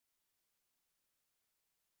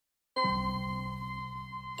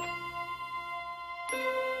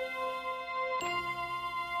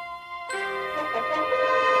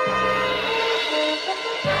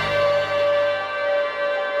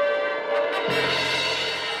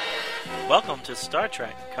Welcome to Star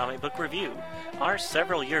Trek Comic Book Review. Our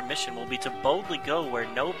several-year mission will be to boldly go where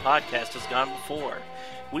no podcast has gone before.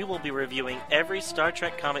 We will be reviewing every Star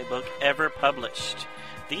Trek comic book ever published.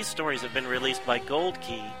 These stories have been released by Gold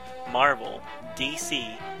Key, Marvel,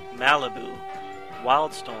 DC, Malibu,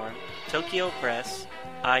 Wildstorm, Tokyo Press,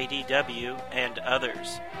 IDW, and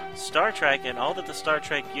others. Star Trek and all that the Star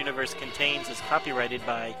Trek universe contains is copyrighted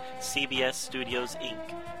by CBS Studios,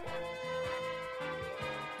 Inc.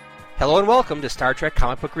 Hello and welcome to Star Trek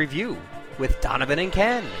Comic Book Review with Donovan and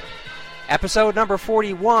Ken. Episode number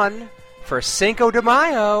 41 for Cinco de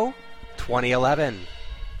Mayo, 2011.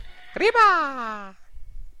 Arriba!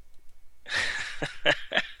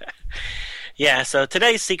 Yeah, so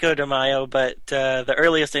today's Cinco de Mayo, but the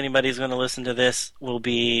earliest anybody's going to listen to this will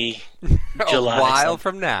be July. A while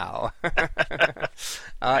from now.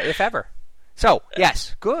 If ever. So,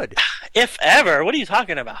 yes, good. If ever? What are you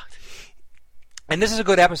talking about? And this is a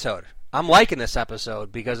good episode. I'm liking this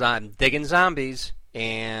episode because I'm digging zombies,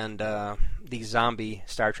 and these zombie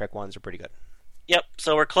Star Trek ones are pretty good. Yep,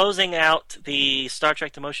 so we're closing out the Star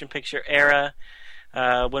Trek the Motion Picture era.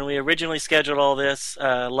 When we originally scheduled all this,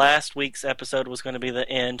 last week's episode was going to be the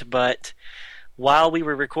end, but while we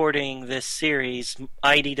were recording this series,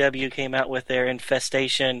 IDW came out with their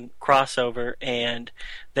Infestation crossover, and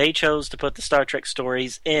they chose to put the Star Trek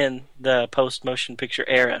stories in the post-motion picture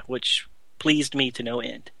era, which pleased me to no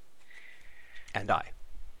end. And I.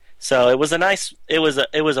 So it was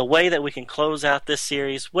a way that we can close out this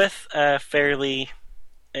series with a fairly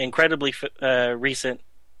incredibly recent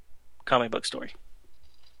comic book story.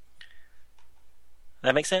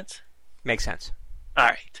 That make sense? Makes sense. All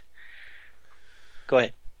right. Go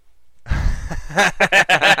ahead.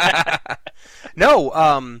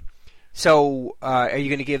 No, so are you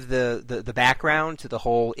going to give the background to the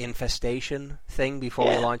whole infestation thing before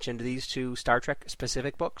we launch into these two Star Trek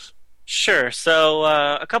specific books? Sure. So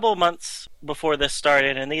a couple of months before this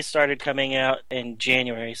started, and these started coming out in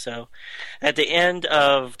January, so at the end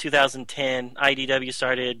of 2010, IDW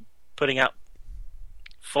started putting out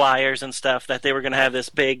flyers and stuff that they were going to have this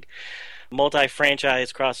big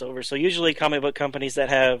multi-franchise crossover. So usually comic book companies that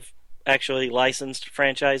have actually licensed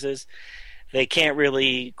franchises, they can't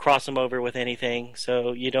really cross them over with anything,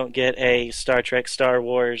 so you don't get a Star Trek Star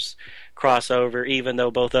Wars crossover, even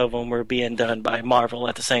though both of them were being done by Marvel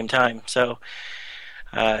at the same time. So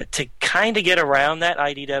to kind of get around that,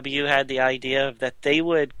 IDW had the idea that they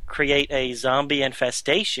would create a zombie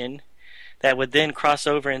infestation that would then cross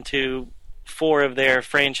over into 4 of their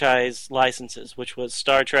franchise licenses, which was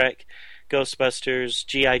Star Trek, Ghostbusters,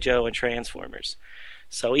 G.I. Joe, and Transformers.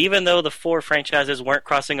 So even though the 4 franchises weren't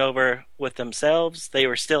crossing over with themselves, they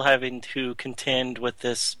were still having to contend with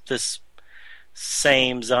this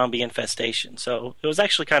same zombie infestation. So it was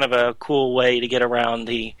actually kind of a cool way to get around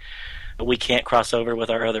the we can't cross over with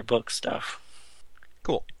our other book stuff.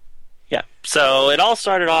 Cool. Yeah. So it all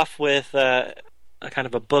started off with a kind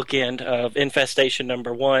of a bookend of Infestation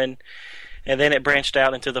number 1. And then it branched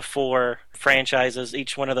out into the 4 franchises.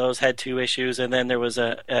 Each one of those had 2 issues, and then there was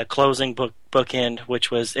a closing bookend, which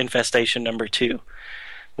was Infestation number 2,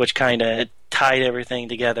 which kind of tied everything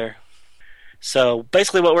together. So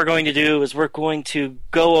basically what we're going to do is we're going to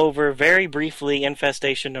go over very briefly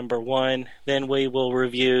Infestation number 1, then we will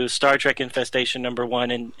review Star Trek Infestation number 1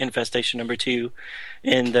 and Infestation number 2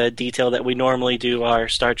 in the detail that we normally do our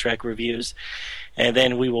Star Trek reviews. And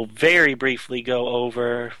then we will very briefly go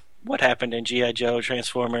over what happened in G.I. Joe,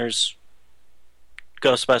 Transformers,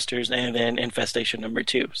 Ghostbusters, and then Infestation number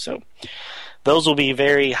 2. So those will be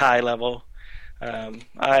very high level.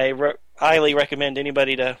 I highly recommend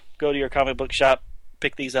anybody to go to your comic book shop,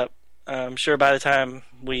 pick these up. I'm sure by the time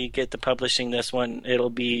we get to publishing this one,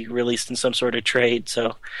 it'll be released in some sort of trade.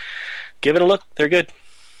 So give it a look. They're good.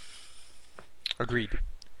 Agreed.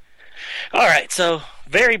 All right, so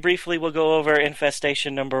very briefly, we'll go over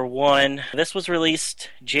Infestation number 1. This was released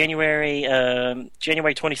January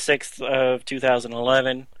 26th of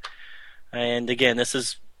 2011. And again, this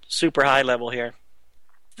is super high level here.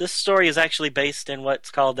 This story is actually based in what's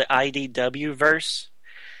called the IDW verse,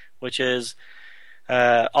 which is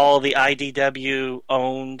all the IDW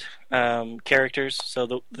owned characters.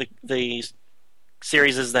 So the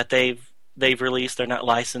series that they've released, they're not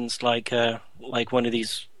licensed like one of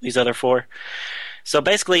these other 4. So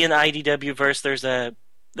basically, in the IDW verse, there's a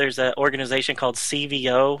organization called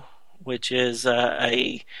CVO, which is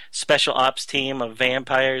a special ops team of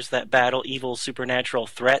vampires that battle evil supernatural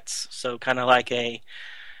threats. So kind of like a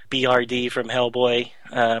BRD from Hellboy,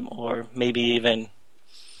 or maybe even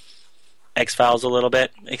X-Files a little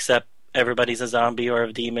bit, except everybody's a zombie or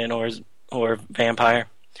a demon or vampire.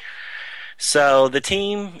 So the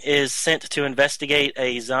team is sent to investigate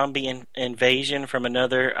a zombie invasion from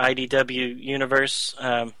another IDW universe.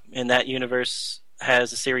 And that universe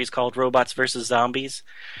has a series called Robots vs. Zombies.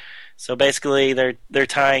 So basically, they're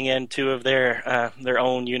tying in two of their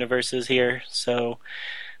own universes here. So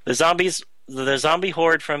the zombie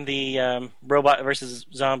horde from the Robot vs.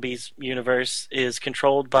 Zombies universe is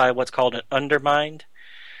controlled by what's called an undermind.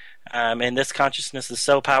 And this consciousness is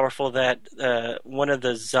so powerful that one of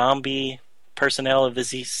the zombie personnel of the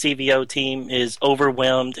CVO team is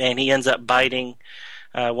overwhelmed, and he ends up biting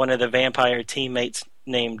one of the vampire teammates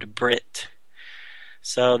named Britt.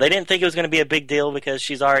 So they didn't think it was going to be a big deal because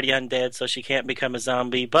she's already undead, so she can't become a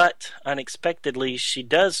zombie. But unexpectedly, she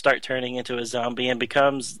does start turning into a zombie and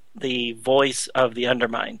becomes the voice of the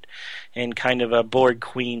Undermind in kind of a Borg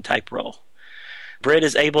Queen type role. Britt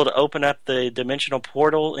is able to open up the dimensional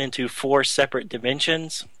portal into 4 separate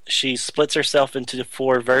dimensions. She splits herself into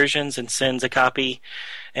 4 versions and sends a copy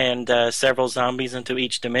and several zombies into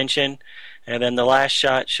each dimension. And then the last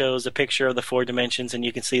shot shows a picture of the 4 dimensions, and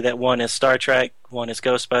you can see that one is Star Trek, one is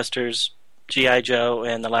Ghostbusters, G.I. Joe,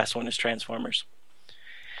 and the last one is Transformers.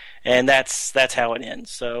 And that's how it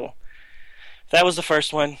ends. So that was the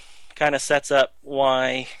first one. Kind of sets up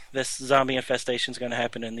why this zombie infestation is going to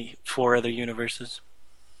happen in the 4 other universes.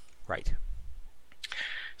 Right.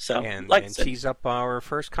 So, and said, tease up our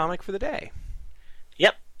first comic for the day.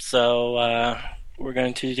 Yep. So we're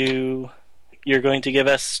going to do. You're going to give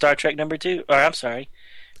us Star Trek number 2, or I'm sorry,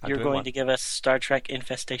 you're going to give us Star Trek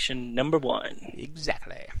Infestation number 1.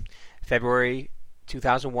 Exactly. February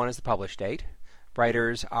 2001 is the published date.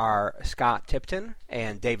 Writers are Scott Tipton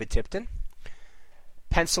and David Tipton.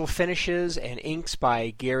 Pencil finishes and inks by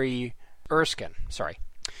Gary Erskine.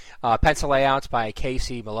 Pencil layouts by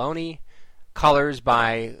Casey Maloney. Colors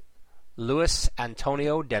by Luis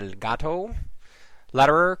Antonio Delgado.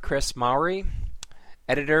 Letterer Chris Mowry.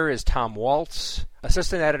 Editor is Tom Waltz.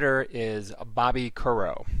 Assistant editor is Bobby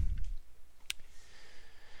Currow.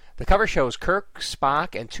 The cover shows Kirk,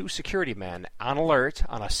 Spock, and 2 security men on alert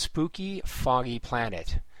on a spooky, foggy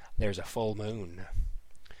planet. There's a full moon.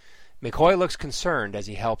 McCoy looks concerned as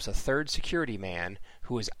he helps a 3rd security man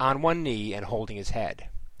who is on one knee and holding his head.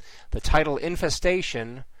 The title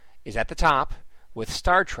Infestation is at the top with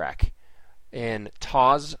Star Trek in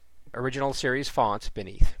TAW's original series font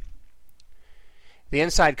beneath. The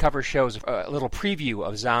inside cover shows a little preview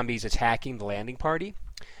of zombies attacking the landing party.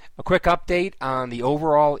 A quick update on the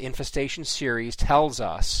overall Infestation series tells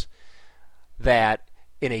us that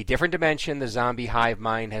in a different dimension, the zombie hive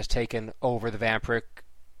mind has taken over the vampiric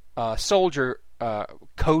soldier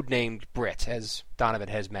codenamed Britt, as Donovan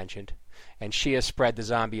has mentioned, and she has spread the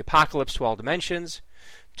zombie apocalypse to all dimensions.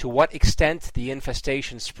 To what extent the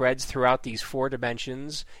infestation spreads throughout these 4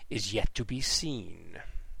 dimensions is yet to be seen.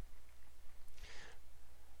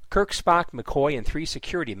 Kirk, Spock, McCoy, and 3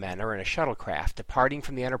 security men are in a shuttlecraft departing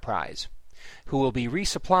from the Enterprise, who will be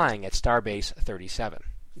resupplying at Starbase 37,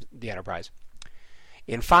 the Enterprise.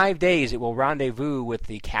 In 5 days, it will rendezvous with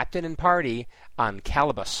the captain and party on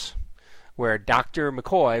Calibus, where Dr.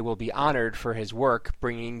 McCoy will be honored for his work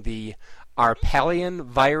bringing the Arpalian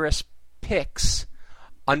virus Pix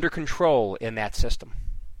under control in that system.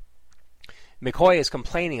 McCoy is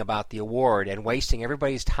complaining about the award and wasting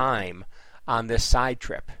everybody's time on this side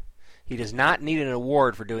trip. He does not need an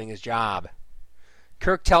award for doing his job.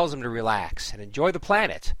 Kirk tells him to relax and enjoy the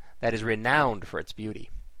planet that is renowned for its beauty.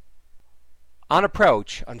 On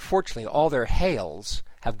approach, unfortunately, all their hails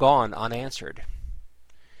have gone unanswered.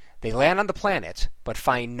 They land on the planet, but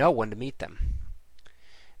find no one to meet them.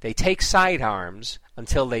 They take sidearms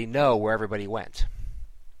until they know where everybody went.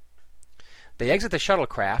 They exit the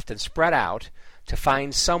shuttlecraft and spread out to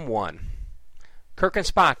find someone. Kirk and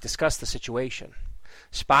Spock discuss the situation.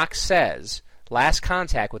 Spock says last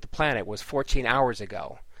contact with the planet was 14 hours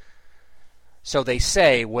ago. So they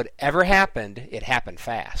say whatever happened, it happened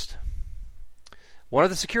fast. One of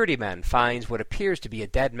the security men finds what appears to be a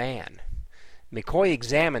dead man. McCoy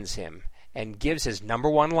examines him and gives his number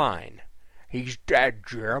 1 line. "He's dead,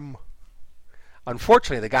 Jim."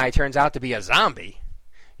 Unfortunately, the guy turns out to be a zombie.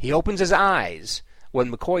 He opens his eyes when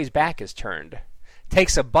McCoy's back is turned,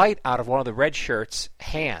 takes a bite out of one of the red shirt's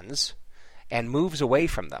hands, and moves away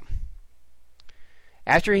from them.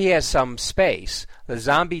 After he has some space, the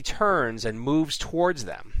zombie turns and moves towards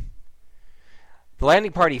them. The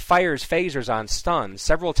landing party fires phasers on stun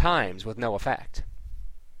several times with no effect.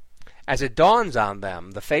 As it dawns on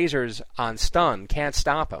them the phasers on stun can't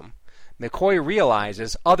stop him, McCoy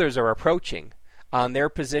realizes others are approaching on their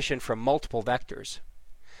position from multiple vectors.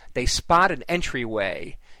 They spot an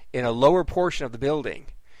entryway in a lower portion of the building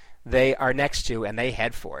they are next to, and they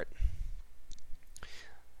head for it.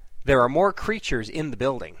 There are more creatures in the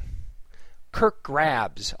building. Kirk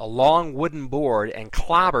grabs a long wooden board and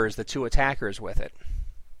clobbers the two attackers with it.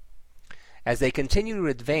 As they continue to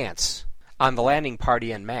advance on the landing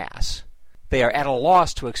party en masse, they are at a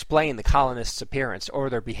loss to explain the colonists' appearance or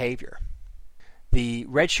their behavior. The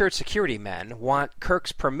redshirt security men want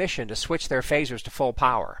Kirk's permission to switch their phasers to full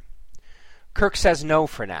power. Kirk says no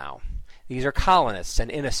for now. These are colonists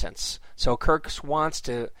and innocents, so Kirk wants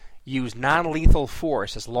to use non-lethal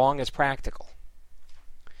force as long as practical.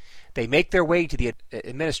 They make their way to the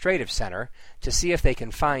administrative center to see if they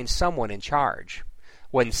can find someone in charge,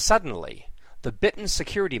 when suddenly the bitten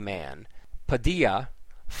security man, Padilla,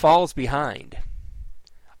 falls behind.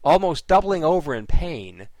 Almost doubling over in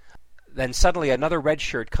pain, then suddenly another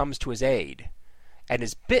redshirt comes to his aid, and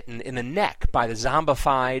is bitten in the neck by the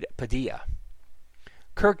zombified Padilla.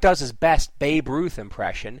 Kirk does his best Babe Ruth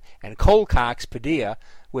impression and cold-cocks Padilla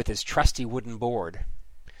with his trusty wooden board.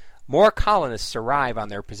 More colonists arrive on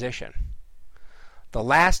their position. The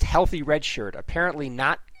last healthy redshirt, apparently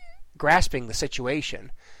not grasping the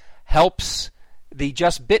situation, helps the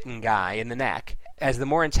just bitten guy in the neck as the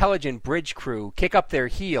more intelligent bridge crew kick up their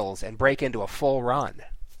heels and break into a full run.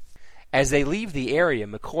 As they leave the area,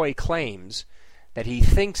 McCoy claims that he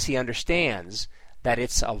thinks he understands that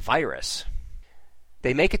it's a virus.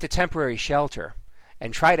 They make it to temporary shelter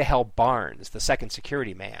and try to help Barnes, the second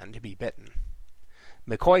security man, to be bitten.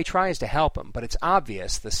 McCoy tries to help him, but it's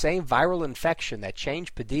obvious the same viral infection that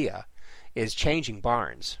changed Padilla is changing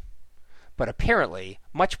Barnes, but apparently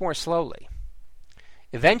much more slowly.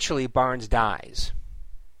 Eventually, Barnes dies.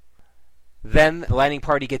 Then the landing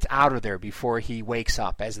party gets out of there before he wakes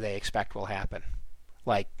up, as they expect will happen,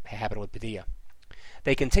 like happened with Padilla.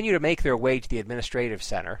 They continue to make their way to the administrative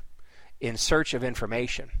center in search of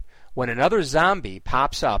information, when another zombie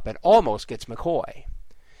pops up and almost gets McCoy.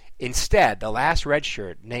 Instead, the last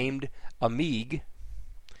redshirt, named Amig,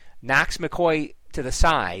 knocks McCoy to the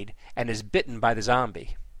side and is bitten by the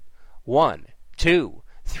zombie. 1, 2,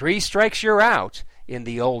 3 strikes, you're out, in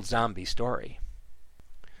the old zombie story.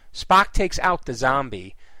 Spock takes out the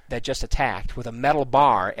zombie that just attacked with a metal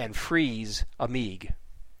bar and frees Amig.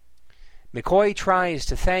 McCoy tries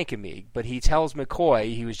to thank Amig, but he tells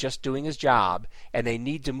McCoy he was just doing his job and they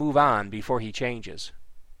need to move on before he changes.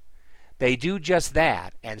 They do just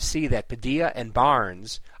that and see that Padilla and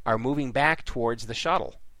Barnes are moving back towards the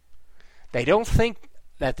shuttle. They don't think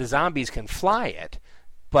that the zombies can fly it,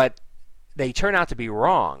 but they turn out to be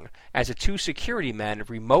wrong, as the two security men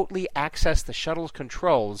remotely access the shuttle's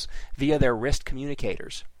controls via their wrist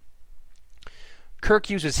communicators. Kirk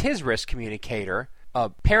uses his wrist communicator,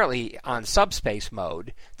 apparently on subspace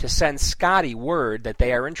mode, to send Scotty word that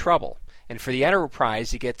they are in trouble, and for the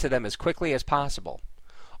Enterprise to get to them as quickly as possible.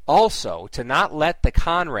 Also, to not let the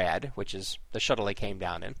Conrad, which is the shuttle they came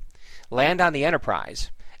down in, land on the Enterprise,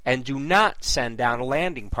 and do not send down a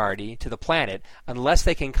landing party to the planet unless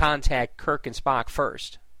they can contact Kirk and Spock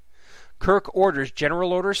first. Kirk orders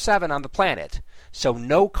General Order 7 on the planet, so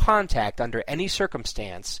no contact under any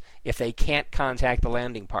circumstance if they can't contact the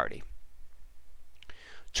landing party.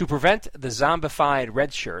 To prevent the zombified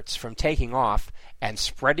redshirts from taking off and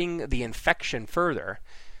spreading the infection further,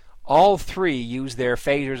 all three use their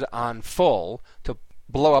phasers on full to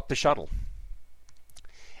blow up the shuttle.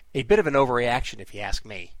 A bit of an overreaction, if you ask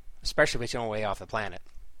me, especially if it's the only way off the planet.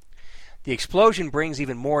 The explosion brings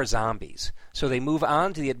even more zombies, so they move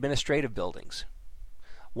on to the administrative buildings.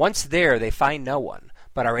 Once there, they find no one,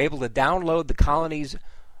 but are able to download the colony's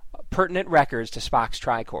pertinent records to Spock's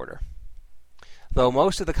tricorder. Though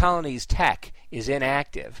most of the colony's tech is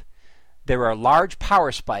inactive, there are large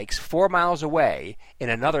power spikes 4 miles away in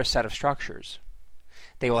another set of structures.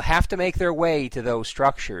 They will have to make their way to those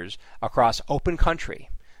structures across open country,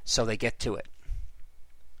 so they get to it.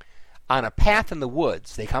 On a path in the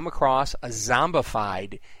woods, they come across a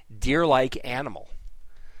zombified, deer-like animal.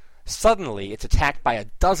 Suddenly, it's attacked by a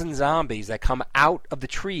dozen zombies that come out of the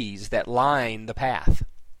trees that line the path.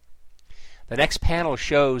 The next panel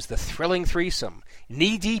shows the thrilling threesome,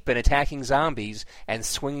 knee-deep in attacking zombies and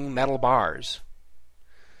swinging metal bars.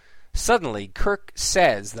 Suddenly, Kirk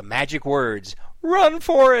says the magic words, "Run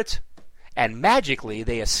for it!" and magically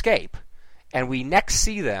they escape, and we next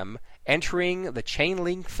see them entering the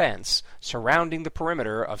chain-link fence surrounding the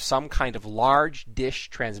perimeter of some kind of large dish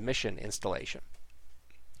transmission installation.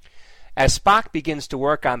 As Spock begins to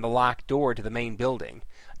work on the locked door to the main building,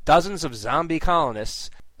 dozens of zombie colonists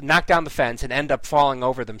knock down the fence and end up falling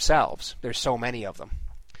over themselves. There's so many of them.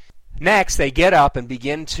 Next, they get up and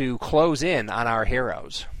begin to close in on our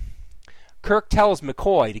heroes. Kirk tells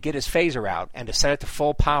McCoy to get his phaser out and to set it to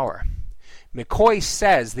full power. McCoy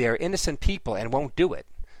says they are innocent people and won't do it,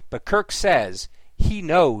 but Kirk says he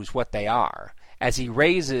knows what they are as he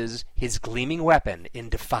raises his gleaming weapon in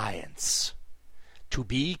defiance. To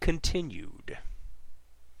be continued.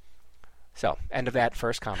 So, end of that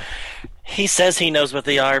first comic. He says he knows what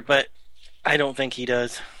they are, but I don't think he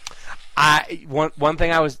does. One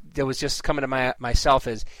thing that was just coming to myself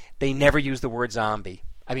is they never use the word zombie.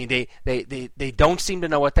 I mean, they don't seem to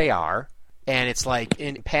know what they are, and it's like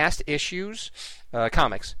in past issues,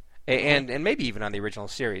 comics, and maybe even on the original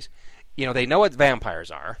series, they know what vampires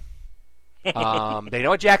are. They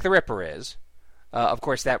know what Jack the Ripper is. Of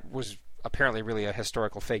course, that was apparently really a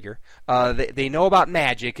historical figure. They know about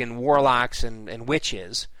magic and warlocks and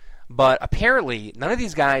witches, but apparently none of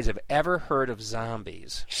these guys have ever heard of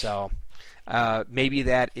zombies. So maybe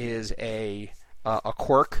that is a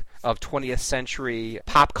quirk of 20th century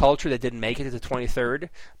pop culture that didn't make it to the 23rd.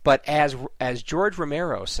 But as George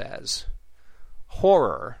Romero says,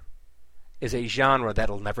 horror is a genre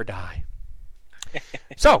that'll never die.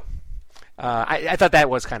 So I thought that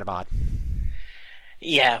was kind of odd.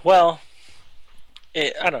 Yeah, well,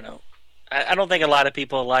 I don't know. I don't think a lot of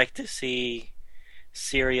people like to see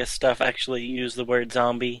serious stuff actually use the word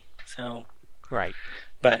zombie. So, right.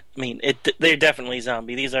 But I mean, they're definitely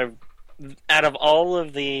zombie. These are, out of all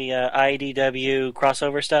of the IDW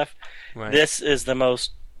crossover stuff, right. This is the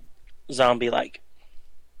most zombie-like.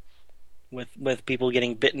 With people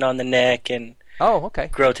getting bitten on the neck and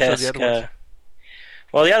grotesque. So the other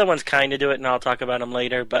well, the other ones kind of do it, and I'll talk about them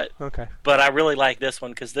later. But I really like this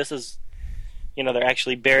one because this is, they're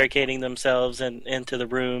actually barricading themselves into the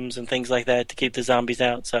rooms and things like that to keep the zombies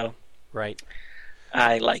out. So, right,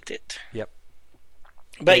 I liked it. Yep.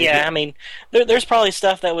 But I mean, there's probably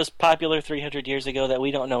stuff that was popular 300 years ago that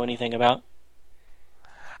we don't know anything about.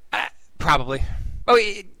 Probably. Oh,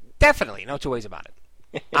 definitely. No two ways about it.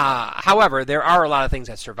 However, there are a lot of things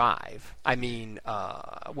that survive. I mean,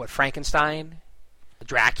 Frankenstein,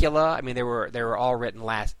 Dracula. I mean, they were all written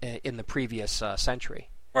in the previous century.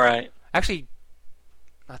 Right. Actually,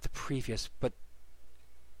 not the previous, but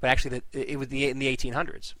actually, it was in the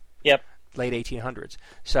 1800s. Yep. Late 1800s.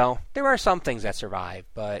 So there are some things that survive,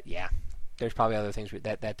 but yeah, there's probably other things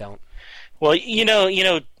that don't. Well,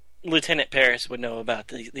 Lieutenant Paris would know about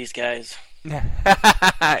these guys.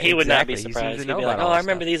 He would not be surprised. He'd be like, "Oh, I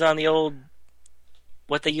remember these on the old,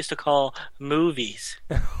 what they used to call movies."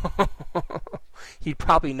 He'd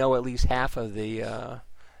probably know at least half of the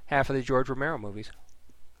George Romero movies.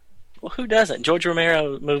 Well, who doesn't? George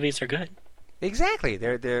Romero movies are good. Exactly.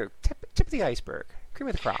 They're tip of the iceberg, cream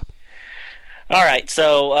of the crop. All right,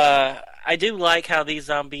 so I do like how these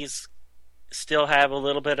zombies still have a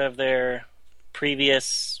little bit of their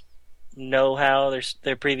previous know-how,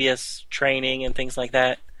 their previous training and things like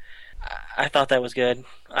that. I thought that was good.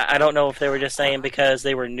 I don't know if they were just saying because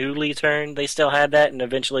they were newly turned, they still had that, and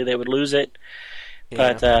eventually they would lose it.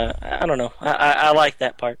 Yeah. But I don't know. I like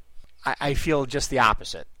that part. I feel just the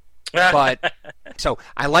opposite. But so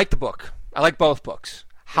I like the book. I like both books.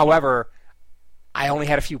 However, I only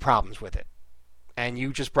had a few problems with it. And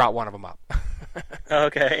you just brought one of them up.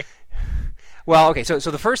 Okay. Well, okay, so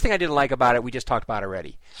the first thing I didn't like about it, we just talked about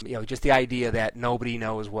already. Just the idea that nobody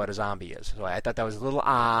knows what a zombie is. So I thought that was a little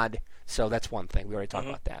odd. So that's one thing. We already talked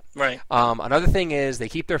about that. Right. Another thing is they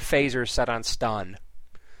keep their phasers set on stun.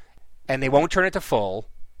 And they won't turn it to full,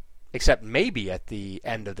 except maybe at the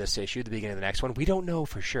end of this issue, the beginning of the next one. We don't know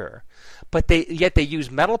for sure. But yet they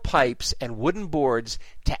use metal pipes and wooden boards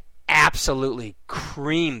to absolutely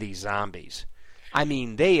cream these zombies. I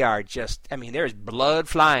mean, they are just, there's blood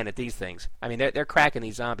flying at these things. I mean, they're cracking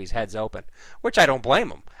these zombies' heads open, which I don't blame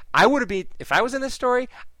them. I would have been, if I was in this story,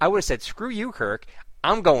 I would have said, screw you, Kirk.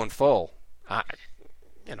 I'm going full.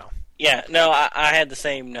 Yeah, no, I had the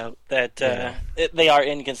same note that they are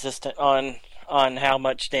inconsistent on how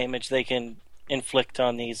much damage they can inflict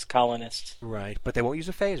on these colonists. Right, but they won't use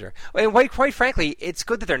a phaser. And quite frankly, it's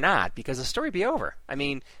good that they're not, because the story would be over. I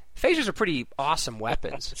mean, phasers are pretty awesome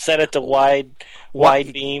weapons. Set it to wide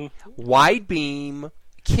beam. Wide beam,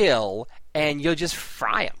 kill, and you'll just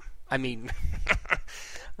fry them. I mean,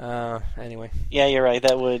 anyway. Yeah, you're right.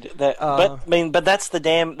 But that's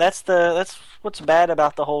that's what's bad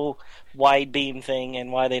about the whole wide beam thing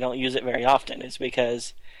and why they don't use it very often is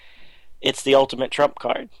because it's the ultimate trump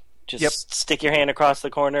card. Just stick your hand across the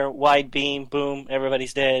corner, wide beam, boom,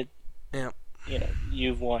 everybody's dead. Yeah.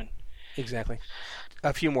 You've won. Exactly.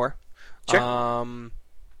 A few more. Sure.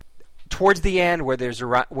 Towards the end, where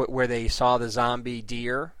they saw the zombie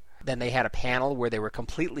deer, then they had a panel where they were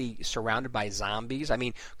completely surrounded by zombies. I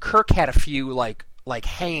mean, Kirk had a few like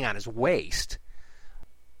hanging on his waist,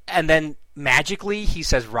 and then magically he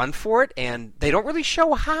says run for it, and they don't really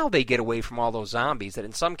show how they get away from all those zombies that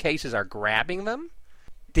in some cases are grabbing them.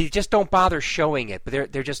 They just don't bother showing it, but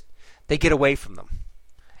they get away from them.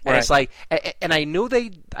 And It's like, and I know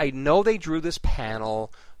they drew this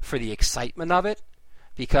panel for the excitement of it,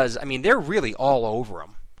 because I mean they're really all over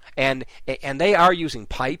them, and they are using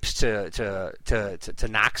pipes to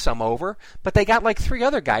knock some over, but they got like 3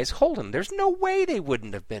 other guys holding them. There's no way they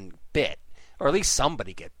wouldn't have been bit, or at least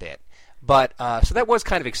somebody get bit. But so that was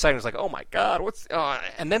kind of exciting. It was like, oh my god, what's?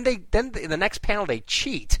 And then in the next panel they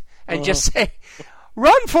cheat and just say,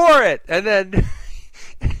 run for it, and then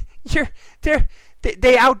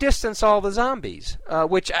they outdistance all the zombies,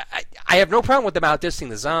 which I have no problem with them outdistancing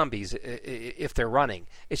the zombies if they're running.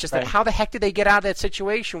 It's just that how the heck did they get out of that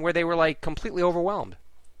situation where they were like completely overwhelmed?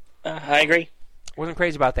 I agree. Wasn't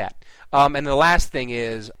crazy about that. And the last thing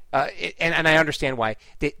is, and I understand why,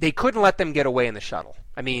 they couldn't let them get away in the shuttle.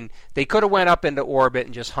 I mean, they could have went up into orbit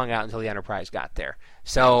and just hung out until the Enterprise got there.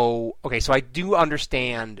 So I do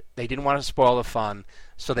understand they didn't want to spoil the fun,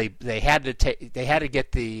 so they had to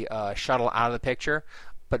get the shuttle out of the picture.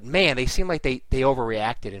 But man, they seemed like they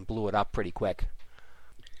overreacted and blew it up pretty quick.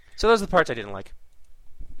 So those are the parts I didn't like.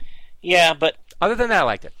 Yeah, but other than that, I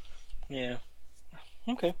liked it. Yeah.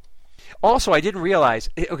 Okay. Also, I didn't realize...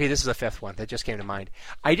 Okay, this is the 5th one that just came to mind.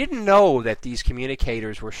 I didn't know that these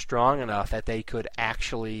communicators were strong enough that they could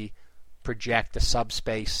actually project a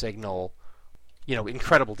subspace signal,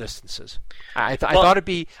 incredible distances. I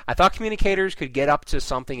thought communicators could get up to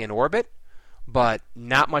something in orbit, but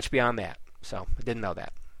not much beyond that. So, I didn't know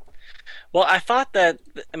that. Well, I thought that...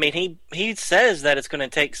 I mean, he says that it's going to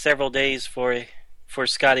take several days for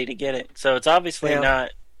Scotty to get it. So, it's obviously not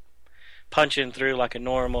punching through like a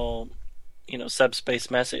normal, subspace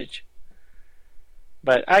message.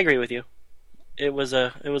 But I agree with you. It was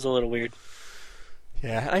a little weird.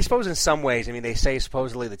 Yeah, and I suppose in some ways, I mean, they say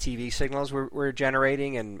supposedly the TV signals we're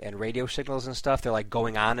generating and radio signals and stuff, they're like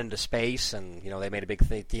going on into space, and they made a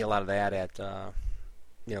big deal out of that at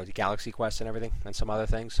the Galaxy Quest and everything, and some other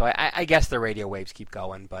things. So I guess the radio waves keep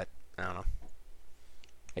going, but I don't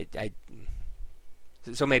know.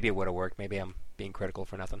 So maybe it would have worked. Maybe I'm being critical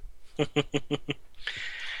for nothing.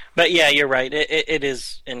 But yeah, you're right. It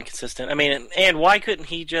is inconsistent. I mean, and why couldn't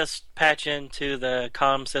he just patch into the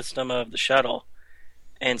comm system of the shuttle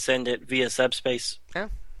and send it via subspace? Yeah,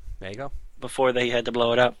 there you go. Before they had to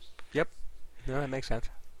blow it up. Yep. No, that makes sense.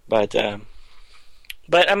 But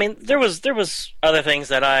I mean, there was other things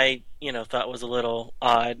that I thought was a little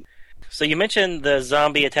odd. So you mentioned the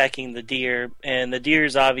zombie attacking the deer, and the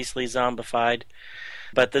deer's obviously zombified.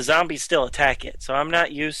 But the zombies still attack it. So I'm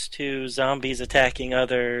not used to zombies attacking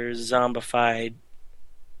other zombified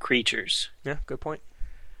creatures. Yeah, good point.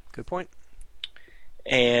 Good point.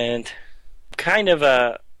 And kind of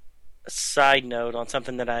a side note on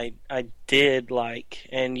something that I did like,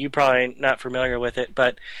 and you probably not familiar with it,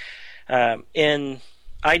 but in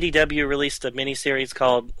IDW released a miniseries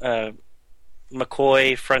called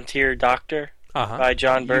McCoy Frontier Doctor by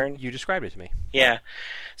John Byrne. You described it to me. Yeah.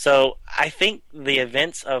 So I think the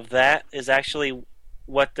events of that is actually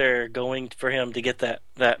what they're going for him to get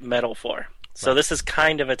that medal for. So this is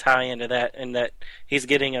kind of a tie-in to that, in that he's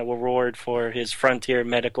getting a reward for his Frontier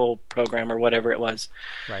Medical Program or whatever it was.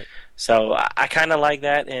 Right. So I kind of like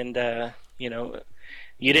that, and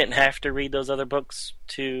you didn't have to read those other books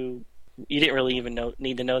you didn't really even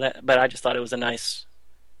need to know that, but I just thought it was a nice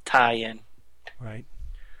tie-in. Right.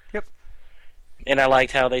 Yep. And I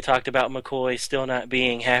liked how they talked about McCoy still not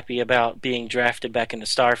being happy about being drafted back into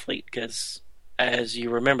Starfleet, because, as you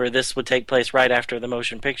remember, this would take place right after the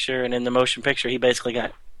motion picture, and in the motion picture he basically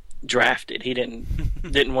got drafted. He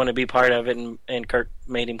didn't want to be part of it, and Kirk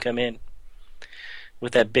made him come in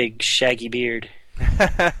with that big shaggy beard.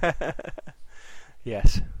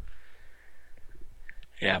 Yes.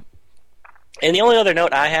 Yeah. And the only other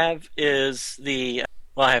note I have is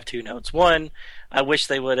I have 2 notes. One, I wish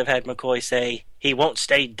they would have had McCoy say, "He won't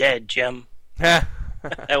stay dead, Jim." That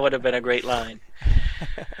would have been a great line.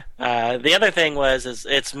 The other thing is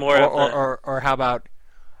it's more or how about,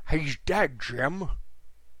 "He's dead, Jim."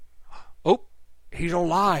 "Oh, he's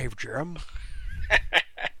alive, Jim."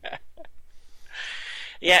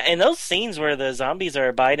 Yeah, and those scenes where the zombies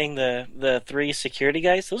are biting the 3 security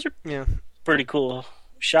guys, those are pretty cool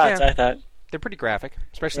shots, I thought. They're pretty graphic,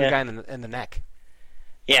 especially the guy in the neck.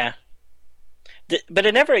 Yeah. But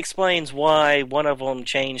it never explains why one of them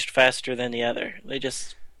changed faster than the other. They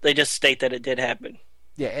just state that it did happen.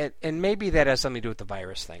 Yeah, and maybe that has something to do with the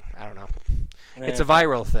virus thing. I don't know. Yeah. It's a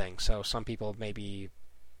viral thing, so some people maybe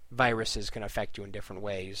viruses can affect you in different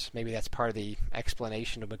ways. Maybe that's part of the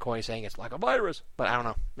explanation of McCoy saying it's like a virus. But I don't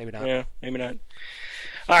know. Maybe not. Yeah, maybe not.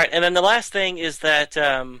 All right, and then the last thing is that,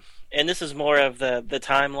 and this is more of the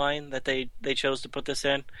timeline that they chose to put this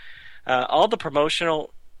in. All the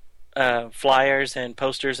promotional flyers and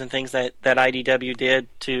posters and things that IDW did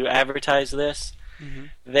to advertise this,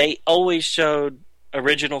 they always showed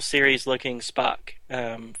original series looking Spock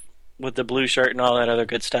with the blue shirt and all that other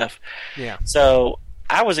good stuff. Yeah. So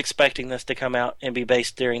I was expecting this to come out and be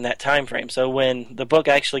based during that time frame. So when the book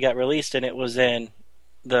actually got released and it was in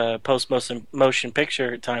the post motion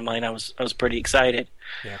picture timeline, I was pretty excited.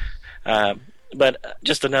 Yeah. But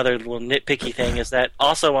just another little nitpicky thing is that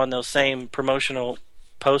also on those same promotional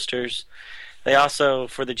posters, they also,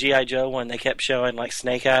 for the G.I. Joe one, they kept showing like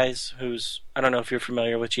Snake Eyes, who's, I don't know if you're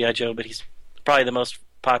familiar with G.I. Joe, but he's probably the most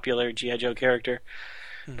popular G.I. Joe character.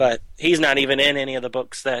 But he's not even in any of the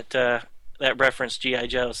books that reference G.I.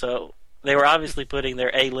 Joe, so they were obviously putting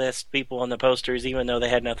their A-list people on the posters even though they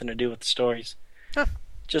had nothing to do with the stories. Huh.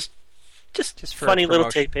 Just for funny little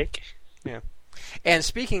promotion. tape pick. Yeah. And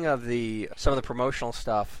speaking of some of the promotional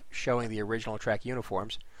stuff showing the original Trek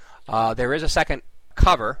uniforms, there is a second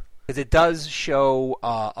cover, because it does show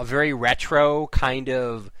a very retro kind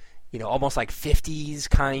of, almost like 50s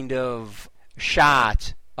kind of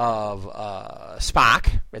shot of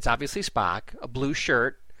Spock. It's obviously Spock, a blue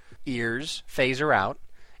shirt, ears, phaser out,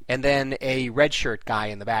 and then a red shirt guy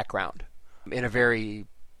in the background in a very,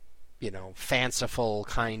 fanciful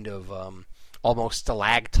kind of almost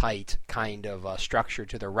stalactite kind of structure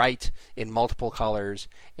to the right in multiple colors,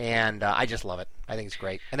 and I just love it. I think it's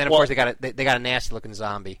great. And then of course they got a nasty looking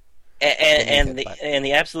zombie. And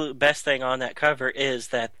the absolute best thing on that cover is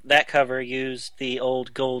that cover used the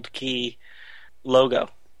old Gold Key logo.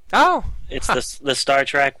 Oh, it's the Star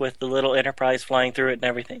Trek with the little Enterprise flying through it and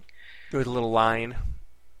everything. With a little line.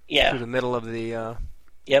 Yeah. Through the middle of the of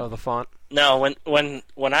the font. No,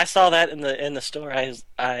 when I saw that in the store,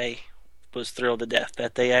 I was thrilled to death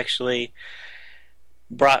that they actually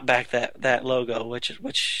brought back that logo,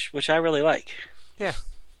 which I really like. Yeah,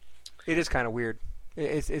 it is kind of weird.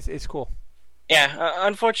 It's cool. Yeah,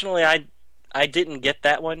 unfortunately, I didn't get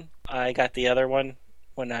that one. I got the other one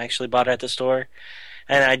when I actually bought it at the store,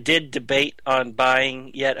 and I did debate on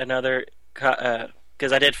buying yet another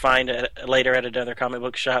because I did find later at another comic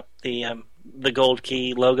book shop the Gold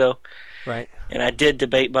Key logo. Right. And I did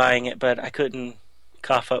debate buying it, but I couldn't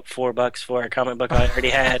cough up $4 for a comic book I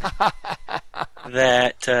already had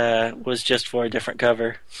that was just for a different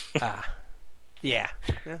cover. Yeah.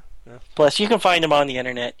 Plus, you can find them on the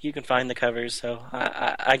internet. You can find the covers, so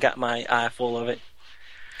I got my eye full of it.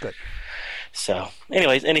 Good. So,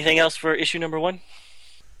 anyways, anything else for issue number 1?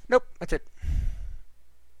 Nope, that's it.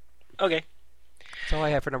 Okay. That's all I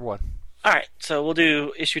have for number 1. All right, so we'll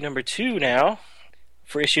do issue number 2 now.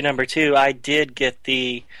 For issue number 2, I did get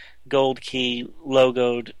the Gold Key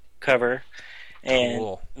logoed cover, and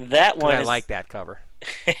cool. That one I like that cover.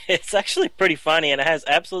 It's actually pretty funny, and it has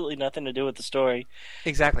absolutely nothing to do with the story.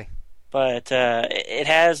 Exactly. But it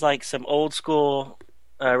has like some old school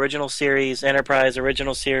original series, Enterprise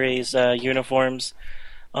original series uniforms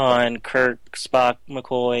on Kirk, Spock,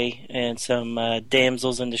 McCoy, and some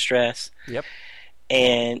damsels in distress. Yep.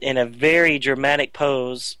 And in a very dramatic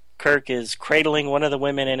pose, Kirk is cradling one of the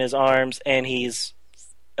women in his arms, and his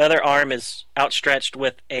other arm is outstretched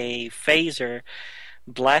with a phaser,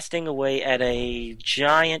 blasting away at a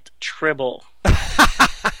giant tribble.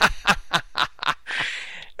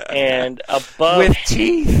 And above... With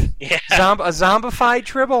teeth! Yeah. A zombified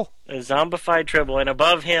tribble. A zombified tribble. And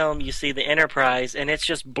above him, you see the Enterprise, and it's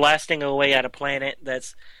just blasting away at a planet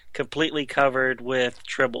that's completely covered with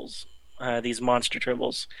tribbles, these monster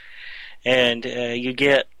tribbles. And you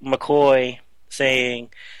get McCoy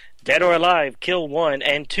saying, "Dead or alive, kill 1,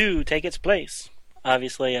 and 2 take its place."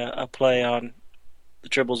 Obviously, a play on the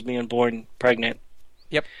tribbles being born pregnant.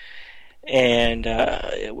 Yep. And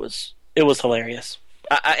it was hilarious.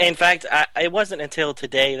 In fact, it wasn't until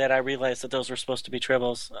today that I realized that those were supposed to be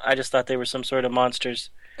tribbles. I just thought they were some sort of monsters.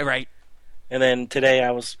 Right. And then today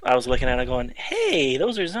I was looking at it going, "Hey,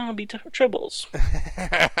 those are zombie tribbles."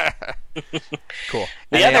 Cool.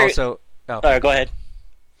 Go ahead.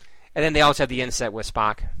 And then they also have the inset with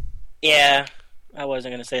Spock. Yeah, I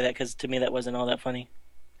wasn't going to say that because to me that wasn't all that funny.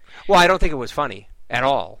 Well, I don't think it was funny at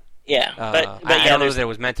all. Yeah, but I yeah, don't know that it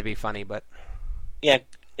was meant to be funny, but yeah,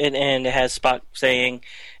 and it has Spock saying,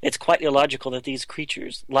 "It's quite illogical that these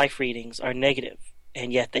creatures' life readings are negative,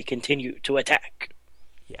 and yet they continue to attack."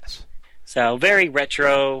 Yes. So very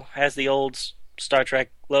retro, has the old Star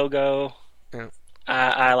Trek logo. Yeah.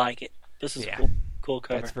 I like it. This is a cool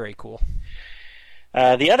cover. That's very cool.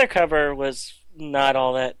 The other cover was not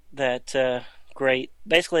all that great.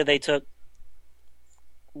 Basically, they took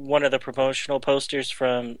one of the promotional posters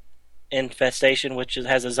from Infestation, which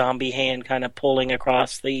has a zombie hand kind of pulling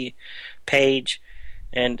across the page,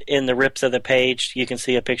 and in the rips of the page, you can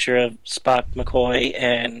see a picture of Spock, McCoy,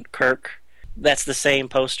 and Kirk. That's the same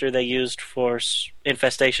poster they used for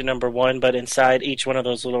Infestation #1, but inside each one of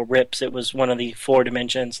those little rips, it was one of the 4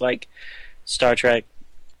 dimensions, like Star Trek,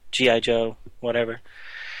 G.I. Joe, whatever.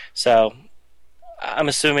 So I'm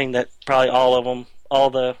assuming that probably all of them, all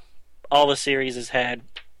the series has had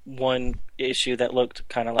one issue that looked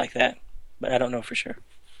kind of like that, but I don't know for sure.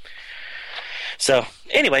 So,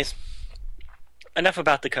 anyways, enough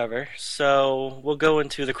about the cover. So we'll go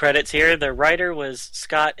into the credits here. The writer was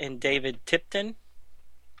Scott and David Tipton.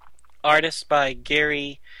 Artist by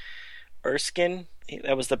Gary Erskine.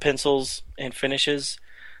 That was the pencils and finishes.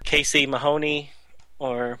 Casey Mahoney,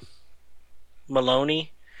 or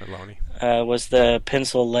Maloney, was the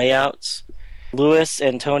pencil layouts. Luis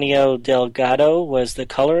Antonio Delgado was the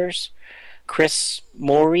colors. Chris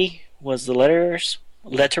Morey was the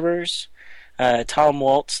letterers. Tom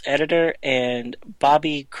Waltz, editor, and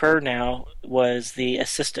Bobby Curnow was the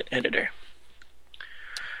assistant editor.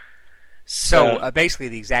 So basically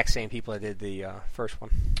the exact same people that did the first one.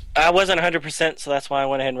 I wasn't 100%, so that's why I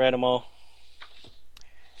went ahead and read them all.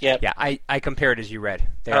 Yep. Yeah, I compared as you read.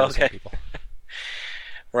 They are the same people.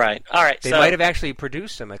 Right. All right. They might have actually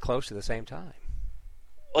produced them at close to the same time.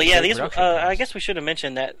 Well, yeah. These. I guess we should have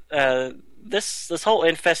mentioned that this whole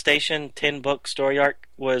Infestation 10-book story arc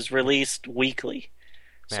was released weekly.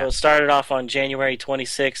 So it started off on January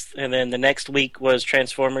 26th, and then the next week was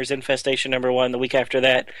Transformers Infestation #1. The week after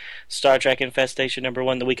that, Star Trek Infestation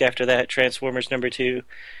 #1. The week after that, Transformers #2.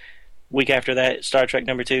 Week after that, Star Trek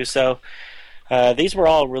 #2. So these were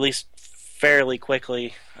all released fairly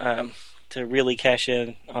quickly to really cash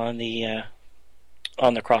in on the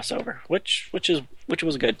crossover, which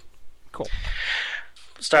was good. Cool.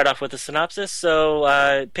 Start off with a synopsis. So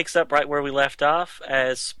it picks up right where we left off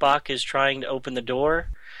as Spock is trying to open the door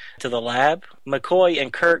to the lab. McCoy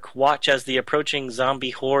and Kirk watch as the approaching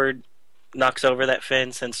zombie horde knocks over that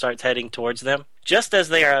fence and starts heading towards them. Just as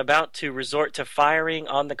they are about to resort to firing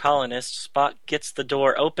on the colonists, Spock gets the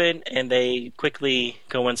door open and they quickly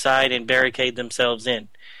go inside and barricade themselves in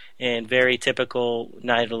very typical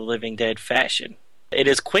Night of the Living Dead fashion. It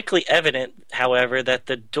is quickly evident, however, that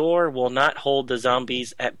the door will not hold the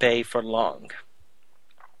zombies at bay for long.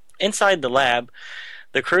 Inside the lab,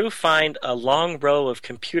 the crew find a long row of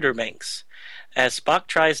computer banks. As Spock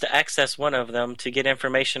tries to access one of them to get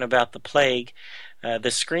information about the plague,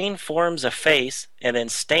 the screen forms a face and then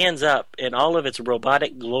stands up in all of its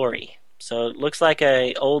robotic glory. So it looks like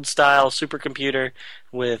an old-style supercomputer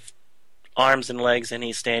with arms and legs, and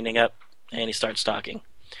he's standing up, and he starts talking.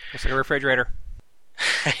 Looks like a refrigerator.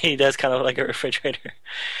 He does kind of look like a refrigerator.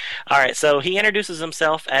 All right, so he introduces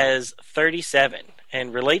himself as 37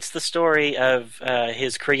 and relates the story of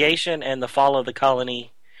his creation and the fall of the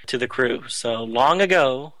colony to the crew. So long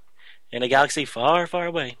ago, in a galaxy far, far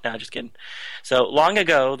away. No, just kidding. So long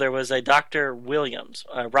ago, there was a Dr. Williams,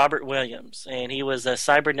 Robert Williams, and he was a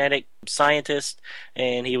cybernetic scientist,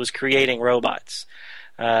 and he was creating robots.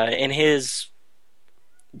 In his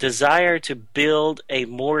desire to build a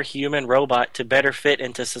more human robot to better fit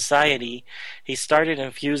into society, he started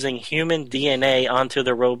infusing human DNA onto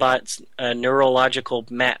the robot's neurological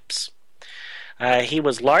maps. He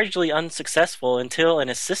was largely unsuccessful until an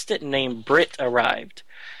assistant named Britt arrived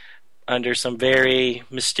under some very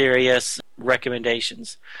mysterious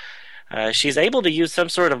recommendations. She's able to use some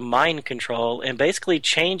sort of mind control and basically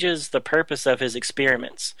changes the purpose of his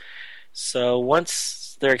experiments. So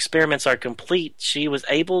once their experiments are complete, she was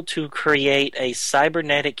able to create a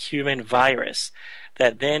cybernetic human virus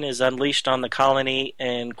that then is unleashed on the colony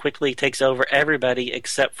and quickly takes over everybody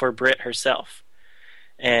except for Britt herself.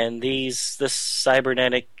 And this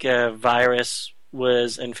cybernetic virus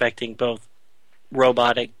was infecting both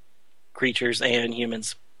robotic creatures and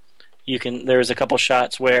humans. There's a couple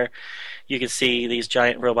shots where you can see these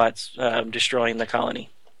giant robots destroying the colony.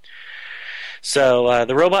 So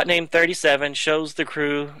the robot named 37 shows the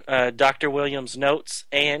crew Dr. Williams' notes,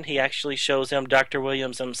 and he actually shows him Dr.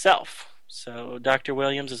 Williams himself. So Dr.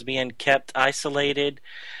 Williams is being kept isolated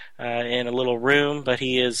in a little room, but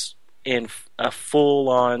he is in a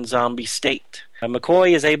full-on zombie state.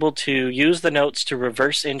 McCoy is able to use the notes to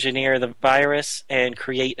reverse engineer the virus and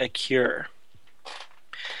create a cure.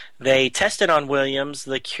 They tested on Williams.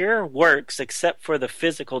 The cure works except for the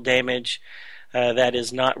physical damage that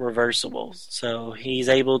is not reversible. So he's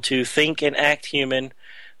able to think and act human,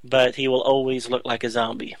 but he will always look like a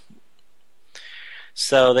zombie.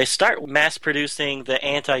 So they start mass producing the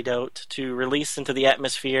antidote to release into the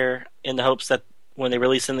atmosphere in the hopes that when they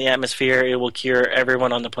release in the atmosphere, it will cure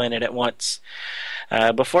everyone on the planet at once.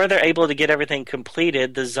 Before they're able to get everything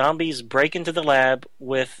completed, the zombies break into the lab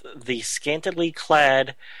with the scantily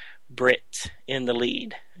clad Britt in the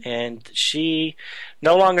lead. And she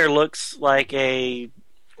no longer looks like a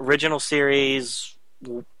original series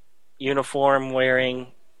uniform wearing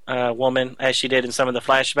woman as she did in some of the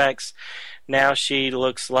flashbacks. Now she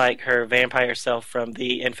looks like her vampire self from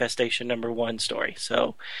the Infestation #1 story.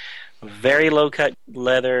 So very low cut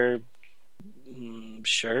leather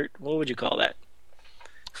shirt. What would you call that?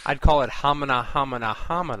 I'd call it homina, homina,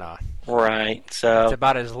 homina. Right. So it's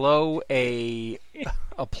about as low a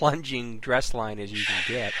plunging dress line as you can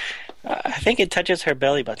get. I think it touches her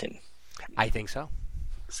belly button. I think so.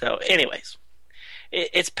 So, anyways,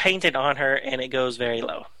 it's painted on her and it goes very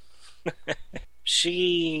low.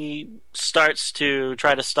 She starts to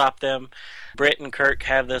try to stop them. Britt and Kirk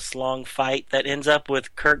have this long fight that ends up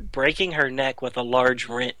with Kirk breaking her neck with a large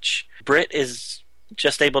wrench. Britt is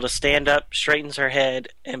just able to stand up, straightens her head,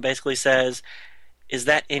 and basically says, "Is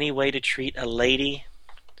that any way to treat a lady?"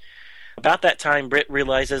 About that time, Britt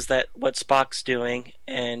realizes that what Spock's doing,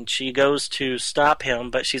 and she goes to stop him,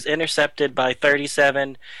 but she's intercepted by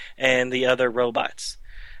 37 and the other robots.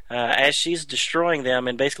 As she's destroying them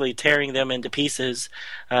and basically tearing them into pieces,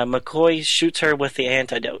 McCoy shoots her with the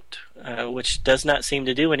antidote, which does not seem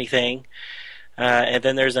to do anything. And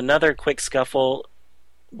then there's another quick scuffle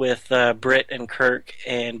with Britt and Kirk,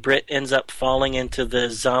 and Britt ends up falling into the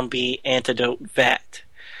zombie antidote vat.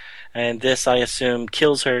 And this, I assume,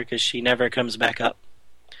 kills her because she never comes back up.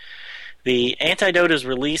 The antidote is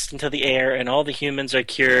released into the air, and all the humans are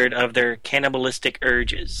cured of their cannibalistic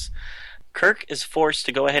urges. Kirk is forced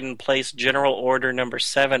to go ahead and place General Order Number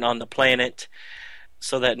 7 on the planet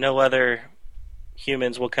so that no other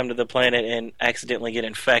humans will come to the planet and accidentally get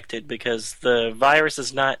infected, because the virus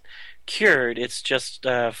is not cured, it's just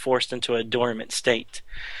forced into a dormant state.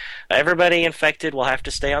 Everybody infected will have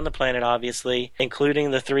to stay on the planet, obviously,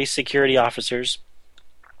 including the 3 security officers.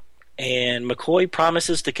 And McCoy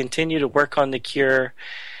promises to continue to work on the cure,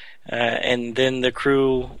 and then the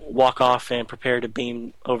crew walk off and prepare to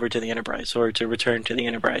beam over to the Enterprise, or to return to the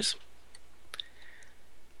Enterprise.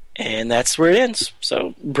 And that's where it ends.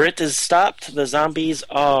 So Britt is stopped, the zombies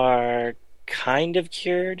are kind of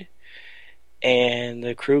cured, and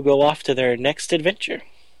the crew go off to their next adventure.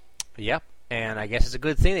 Yep. And I guess it's a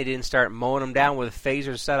good thing they didn't start mowing them down with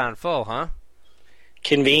phasers set on full, huh?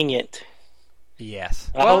 Convenient.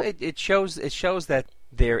 Yes. Well, it shows that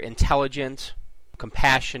their intelligent,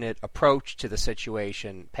 compassionate approach to the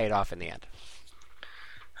situation paid off in the end.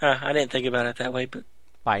 I didn't think about it that way, but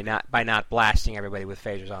by not blasting everybody with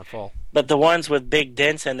phasers on full. But the ones with big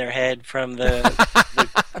dents in their head from the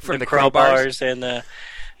from the crowbars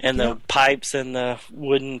and the pipes and the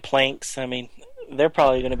wooden planks, I mean, they're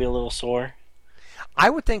probably going to be a little sore. I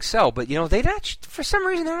would think so, but they not, for some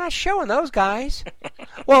reason they're not showing those guys.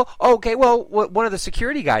 Well, okay, one of the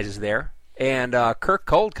security guys is there, and Kirk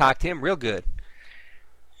cold cocked him real good.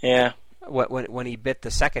 Yeah. When he bit the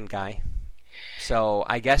second guy. So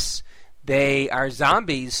I guess they are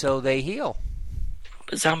zombies, so they heal.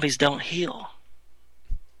 But zombies don't heal.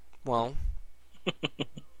 Well,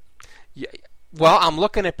 yeah. Well, I'm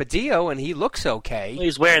looking at Padillo, and he looks okay. Well,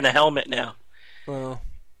 he's wearing the helmet now. Well,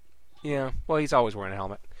 yeah. Well, he's always wearing a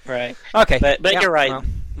helmet. Right. Okay. But yeah, you're right. Well.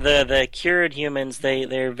 The cured humans,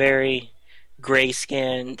 they're very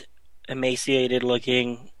gray-skinned, emaciated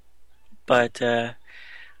looking, but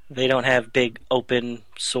they don't have big open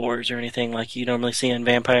sores or anything like you normally see in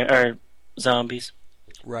vampire or zombies.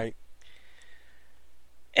 Right.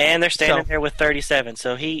 And they're standing there with 37,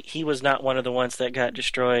 so he was not one of the ones that got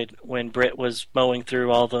destroyed when Britt was mowing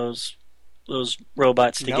through all those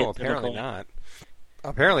robots to get to apparently not.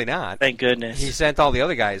 Apparently not. Thank goodness. He sent all the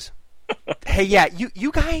other guys. Hey, yeah,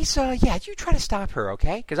 you guys, you try to stop her,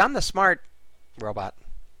 okay? Because I'm the smart robot.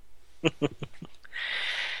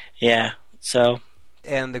 Yeah, so.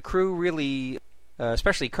 And the crew really,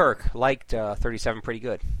 especially Kirk, liked 37 pretty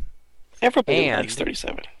good. Everybody likes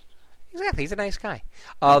 37. Exactly, he's a nice guy.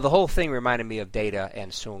 The whole thing reminded me of Data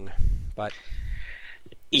and Sung, but.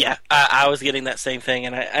 Yeah, I was getting that same thing,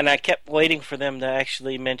 and I kept waiting for them to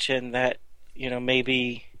actually mention that,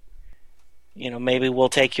 maybe we'll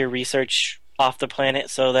take your research off the planet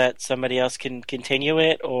so that somebody else can continue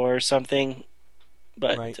it or something.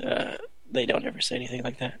 But right. They don't ever say anything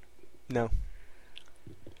like that. No.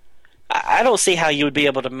 I don't see how you would be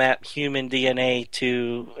able to map human DNA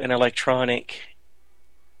to an electronic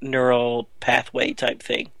neural pathway type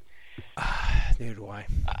thing. Neither do I.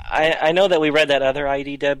 I know that we read that other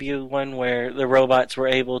IDW one where the robots were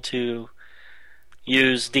able to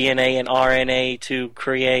use DNA and RNA to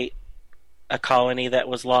create a colony that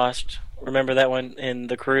was lost. Remember that one in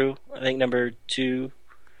The Crew? I think number 2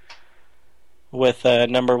 with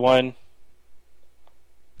number 1.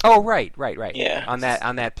 Oh, right. Yeah. On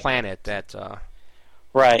that planet that.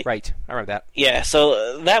 Right. Right. I remember that. Yeah.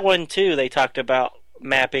 So that one too, they talked about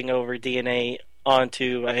mapping over DNA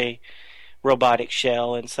onto a robotic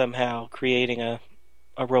shell and somehow creating a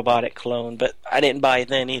robotic clone. But I didn't buy it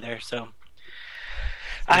then either. So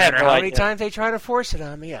I have no how many idea. times they try to force it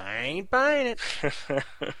on me. I ain't buying it.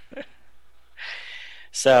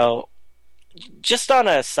 So, just on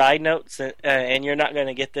a side note, and you're not going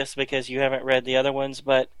to get this because you haven't read the other ones,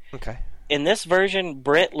 but Okay. in this version,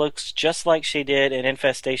 Britt looks just like she did in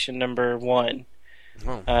Infestation number 1.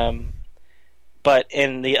 Oh. But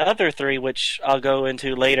in the other 3, which I'll go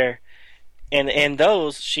into later, in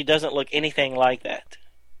those, she doesn't look anything like that.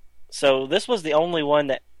 So this was the only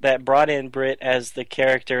one that brought in Britt as the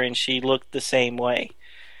character, and she looked the same way,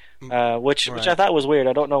 which I thought was weird.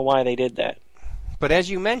 I don't know why they did that. But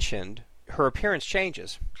as you mentioned, her appearance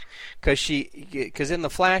changes because in the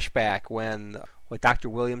flashback when Dr.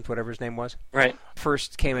 Williams, whatever his name was, Right.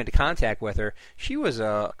 first came into contact with her, she was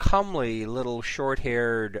a comely little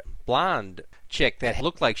short-haired blonde chick that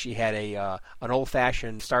looked like she had an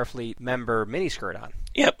old-fashioned Starfleet member miniskirt on.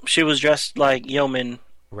 Yep, she was dressed like Yeoman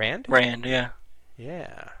Rand? yeah.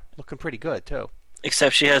 Yeah, looking pretty good too.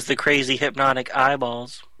 Except she has the crazy hypnotic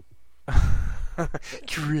eyeballs.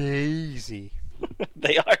 Crazy.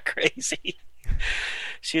 They are crazy.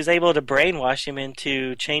 She was able to brainwash him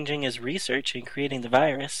into changing his research and creating the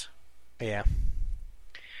virus. Yeah.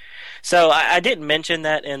 So I didn't mention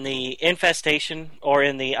that in the Infestation or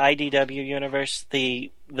in the IDW universe,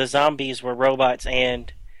 the zombies were robots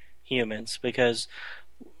and humans because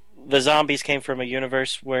the zombies came from a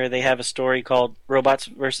universe where they have a story called Robots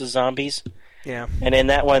versus Zombies. Yeah. And in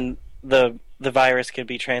that one, the virus could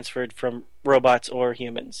be transferred from robots or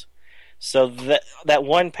humans. So that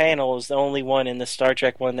one panel is the only one in the Star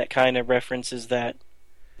Trek one that kind of references that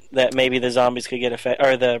maybe the zombies could get affected,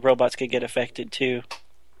 or the robots could get affected too.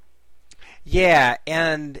 Yeah,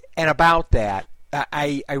 and about that,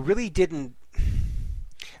 I really didn't.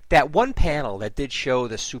 That one panel that did show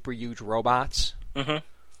the super huge robots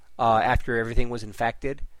after everything was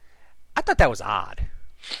infected, I thought that was odd.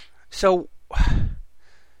 So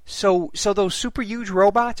those super huge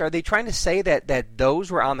robots, are they trying to say that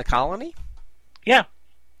those were on the colony? Yeah.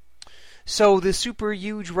 So the super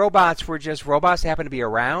huge robots were just robots that happened to be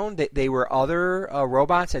around? They were other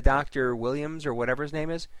robots that Dr. Williams, or whatever his name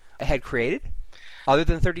is, had created? Other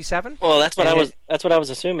than 37? Well, that's what I was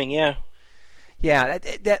assuming, yeah. Yeah,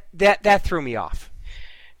 that threw me off.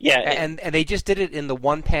 Yeah. And they just did it in the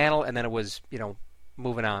one panel, and then it was,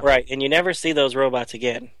 moving on. Right, and you never see those robots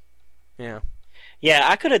again. Yeah. Yeah,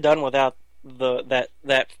 I could have done without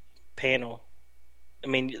that panel. I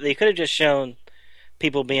mean, they could have just shown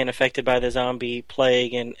people being affected by the zombie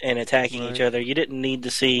plague and attacking each other. You didn't need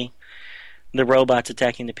to see the robots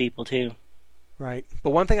attacking the people, too. Right.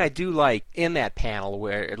 But one thing I do like in that panel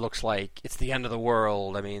where it looks like it's the end of the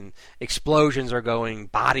world, I mean, explosions are going,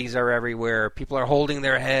 bodies are everywhere, people are holding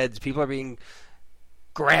their heads, people are being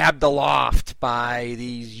grabbed aloft by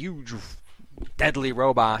these huge deadly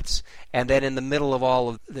robots, and then in the middle of all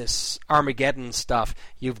of this Armageddon stuff,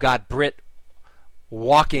 you've got Britt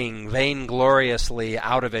walking vaingloriously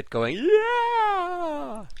out of it going,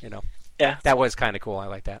 yeah! Yeah. That was kind of cool. I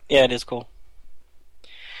like that. Yeah, it is cool.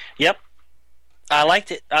 Yep. I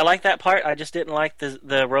liked it. I liked that part. I just didn't like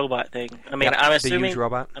the robot thing. I mean, I'm assuming the huge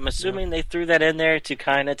robot. I'm assuming they threw that in there to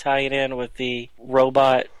kind of tie it in with the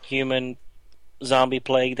robot human zombie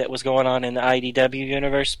plague that was going on in the IDW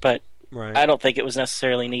universe, but Right. I don't think it was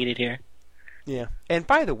necessarily needed here. Yeah. And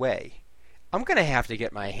by the way, I'm going to have to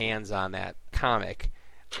get my hands on that comic.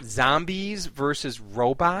 Zombies versus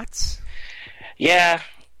robots? Yeah.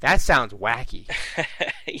 That sounds wacky.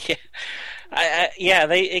 Yeah.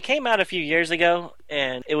 It came out a few years ago,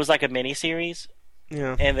 and it was like a mini-series.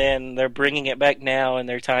 Yeah. And then they're bringing it back now, and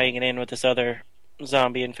they're tying it in with this other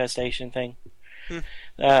zombie infestation thing.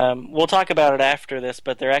 We'll talk about it after this,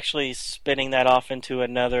 but they're actually spinning that off into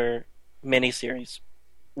another miniseries,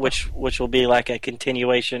 which will be like a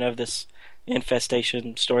continuation of this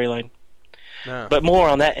infestation storyline. No. But more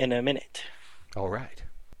on that in a minute. All right.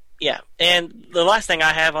 Yeah, and the last thing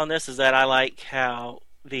I have on this is that I like how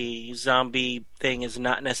the zombie thing is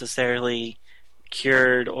not necessarily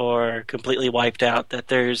cured or completely wiped out.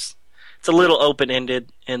 That it's a little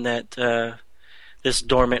open-ended in that this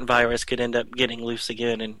dormant virus could end up getting loose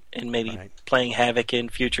again and maybe Right. playing havoc in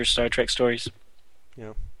future Star Trek stories. You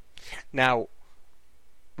know. Now,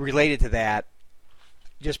 related to that,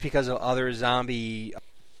 just because of other zombie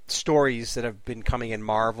stories that have been coming in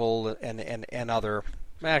Marvel and other,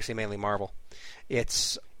 actually mainly Marvel,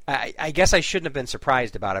 I guess I shouldn't have been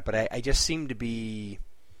surprised about it, but I just seem to be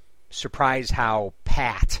surprised how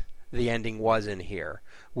pat the ending was in here,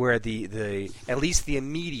 where the at least the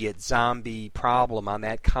immediate zombie problem on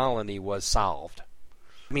that colony was solved.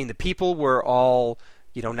 I mean, the people were all,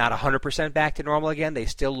 not 100% back to normal again. They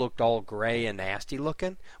still looked all gray and nasty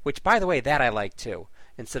looking, which, by the way, that I like too.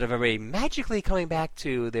 Instead of everybody magically coming back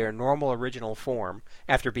to their normal original form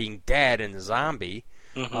after being dead and zombie,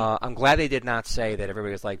 I'm glad they did not say that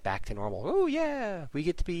everybody was like back to normal. Oh yeah, we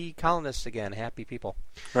get to be colonists again, happy people.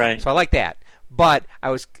 Right. So I like that. But I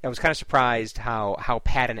was kind of surprised how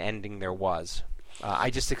pat an ending there was. I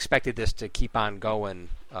just expected this to keep on going.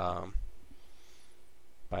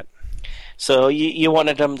 But So you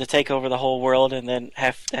wanted them to take over the whole world and then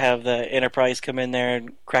have to have the Enterprise come in there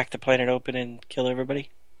and crack the planet open and kill everybody?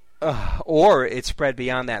 or it spread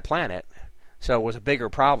beyond that planet, so it was a bigger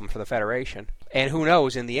problem for the Federation. And who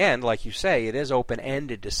knows, in the end, like you say, it is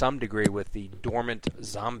open-ended to some degree with the dormant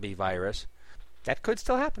zombie virus. That could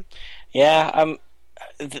still happen. Yeah,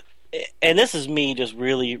 and this is me just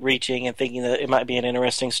really reaching and thinking that it might be an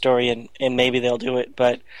interesting story and maybe they'll do it,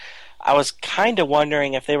 but I was kind of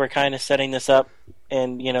wondering if they were kind of setting this up,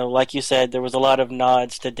 and, like you said, there was a lot of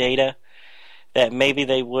nods to Data, that maybe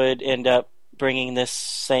they would end up bringing this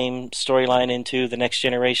same storyline into the Next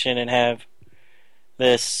Generation and have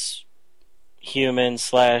this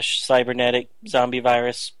human/cybernetic zombie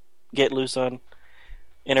virus get loose on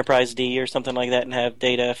Enterprise D or something like that and have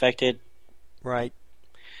Data affected. Right.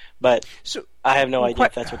 But So, I have no idea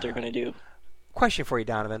if that's what they're going to do. question for you,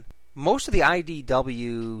 Donovan. Most of the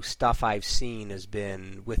IDW stuff I've seen has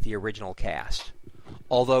been with the original cast.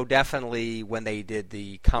 Although definitely when they did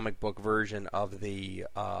the comic book version of the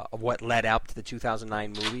of what led up to the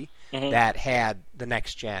 2009 movie, that had the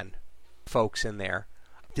Next Gen folks in there.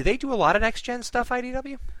 Do they do a lot of Next Gen stuff,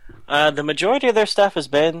 IDW? The majority of their stuff has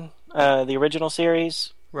been the original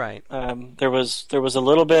series. Right. There was a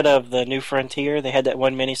little bit of the New Frontier. They had that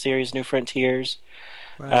one miniseries, New Frontiers.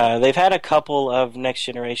 Right. They've had a couple of Next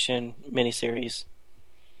Generation miniseries,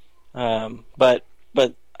 but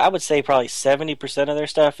I would say probably 70% of their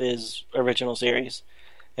stuff is original series,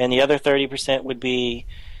 and the other 30% would be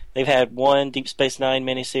they've had one Deep Space Nine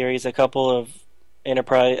miniseries, a couple of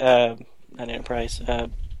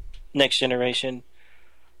Next Generation,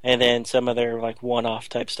 and then some other like one-off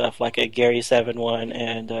type stuff, like a Gary 7 one,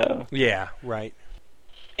 and Yeah. Right.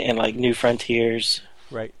 and like New Frontiers.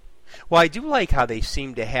 Right. Well, I do like how they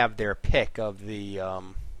seem to have their pick of the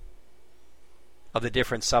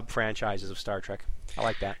different sub-franchises of Star Trek. I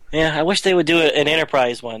like that. Yeah, I wish they would do an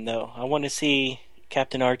Enterprise one though. I want to see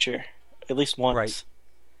Captain Archer at least once. Right.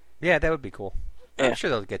 Yeah, that would be cool. Yeah. I'm sure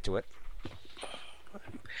they'll get to it.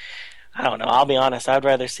 I don't know. I'll be honest. I'd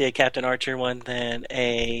rather see a Captain Archer one than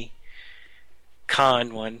a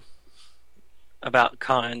Khan one about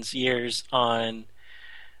Khan's years on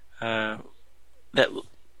the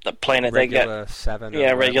planet they got. Regular 7.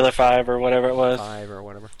 Yeah, Regular 5 or whatever it was. 5 or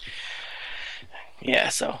whatever. Yeah.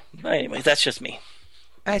 So, anyways, that's just me.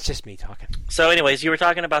 That's just me talking. So, anyways, you were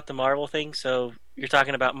talking about the Marvel thing. So you're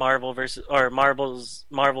talking about Marvel versus or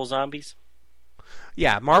Marvel zombies.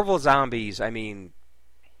 Yeah, Marvel Zombies, I mean,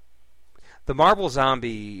 the Marvel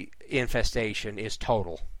Zombie infestation is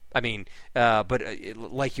total. I mean, but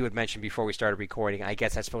like you had mentioned before we started recording, I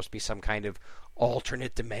guess that's supposed to be some kind of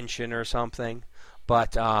alternate dimension or something.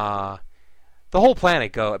 But the whole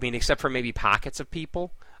planet I mean, except for maybe pockets of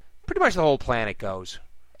people, pretty much the whole planet goes.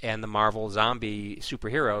 And the Marvel Zombie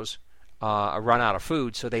superheroes run out of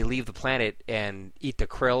food, so they leave the planet and eat the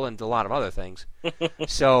krill and a lot of other things.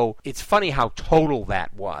 So it's funny how total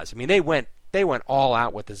that was. I mean, they went all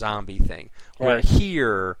out with the zombie thing. Where Right.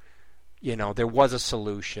 here, there was a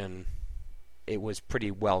solution. It was pretty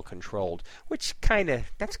well controlled, which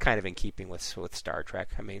that's kind of in keeping with Star Trek.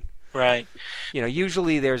 I mean, Right.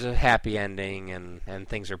 Usually there's a happy ending and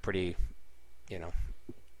things are pretty,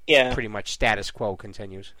 Yeah. pretty much status quo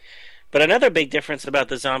continues. But another big difference about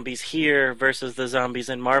the zombies here versus the zombies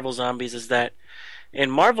in Marvel Zombies is that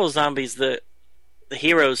in Marvel Zombies, the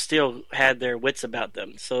heroes still had their wits about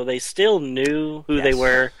them. So they still knew who they Yes.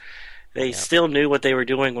 were. They Yep. still knew what they were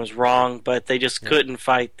doing was wrong, but they just couldn't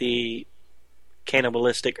fight the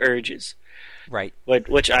cannibalistic urges. Right.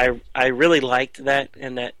 Which I really liked that,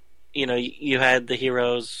 and that, you had the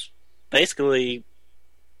heroes basically,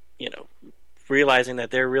 realizing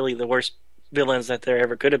that they're really the worst villains that there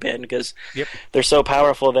ever could have been, because Yep. they're so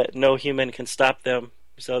powerful that no human can stop them.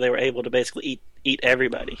 So they were able to basically eat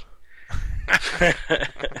everybody.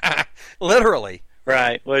 Literally.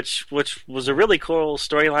 Right, which was a really cool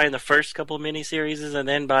storyline the first couple of miniseries, and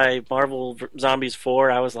then by Marvel Zombies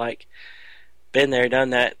 4, I was like, been there,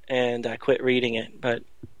 done that, and I quit reading it. But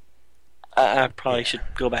I probably should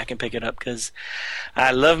go back and pick it up because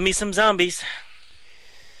I love me some zombies.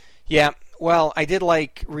 Yeah, well, I did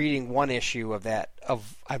like reading one issue of that.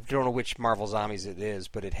 I don't know which Marvel Zombies it is,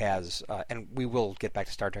 but it has, and we will get back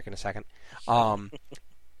to Star Trek in a second.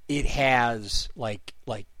 It has like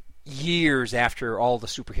years after all the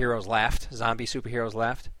superheroes left, zombie superheroes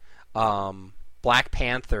left. Black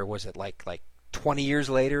Panther, was it like 20 years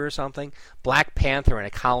later or something? Black Panther and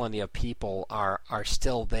a colony of people are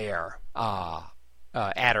still there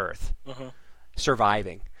at Earth,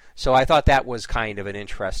 surviving. So I thought that was kind of an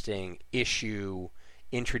interesting issue,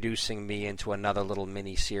 introducing me into another little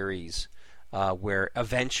mini series where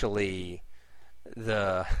eventually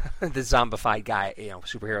the zombified guy,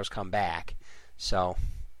 superheroes come back. So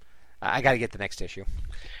I got to get the next issue.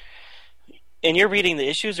 And you're reading the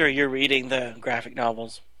issues, or you're reading the graphic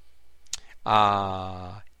novels?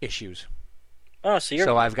 Issues. Oh, so you're...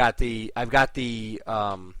 So I've got the on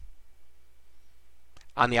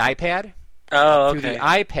the iPad. Oh, okay. Through the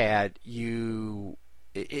iPad,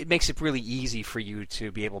 it makes it really easy for you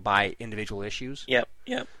to be able to buy individual issues. Yep.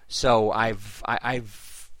 So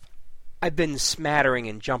I've been smattering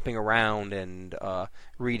and jumping around and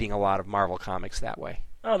reading a lot of Marvel comics that way.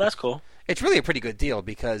 Oh, that's cool. It's really a pretty good deal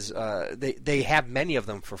because they have many of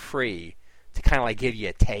them for free to kind of like give you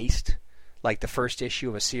a taste, like the first issue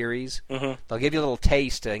of a series. Mm-hmm. They'll give you a little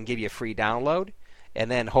taste and give you a free download,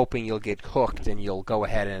 and then hoping you'll get hooked and you'll go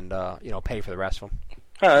ahead and pay for the rest of them.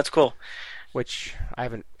 Oh, that's cool. Which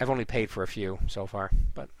I've only paid for a few so far,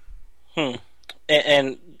 but.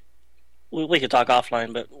 And we could talk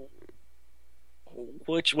offline, but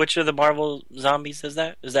which of the Marvel Zombies is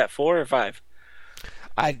that? Is that 4 or 5?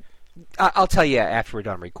 I'll tell you after we're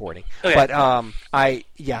done recording. Okay. But I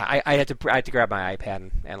had to grab my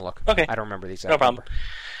iPad and look. Okay. I don't remember the exact No problem. number.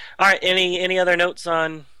 All right. Any other notes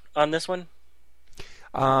on this one?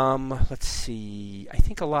 Let's see. I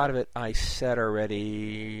think a lot of it I said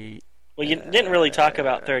already. Well, you didn't really talk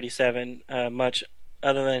about 37 much,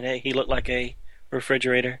 other than he looked like a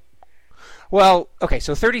refrigerator. Well, okay.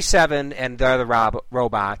 So 37 and the other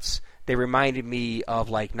robots. They reminded me of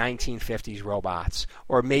like 1950s robots,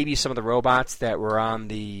 or maybe some of the robots that were on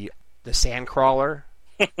the Sandcrawler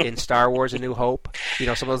in Star Wars: A New Hope. Some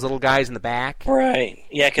of those little guys in the back. Right.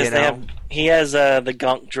 Yeah, because he has the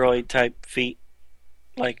Gonk Droid type feet.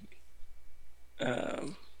 Like,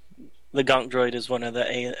 the Gonk Droid is one of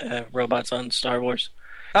the robots on Star Wars.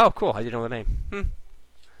 Oh, cool! I didn't know the name.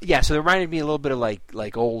 Yeah, so it reminded me a little bit of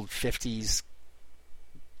like old 50s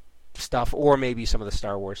stuff, or maybe some of the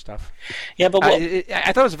Star Wars stuff. Yeah, but I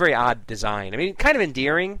thought it was a very odd design. I mean, kind of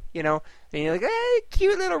endearing, And you're like, hey,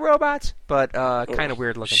 cute little robots, but kind of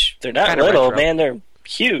weird looking. They're not kinda little, retro. man. They're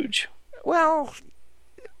huge. Well,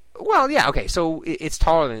 yeah. Okay, so it's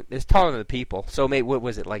taller than the people. So maybe what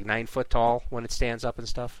was it, like 9 foot tall when it stands up and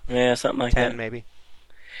stuff? Yeah, something like 10 that. Maybe.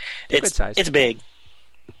 It's good size. It's big.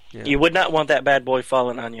 Yeah. You would not want that bad boy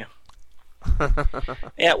falling on you.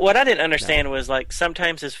 Yeah, what I didn't understand was like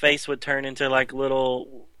sometimes his face would turn into like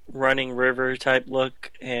little running river type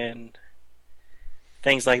look and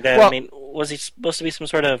things like that. Well, I mean, was he supposed to be some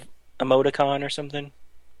sort of emoticon or something?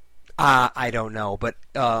 I don't know, but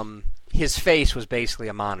his face was basically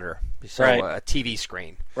a monitor, so Right. a TV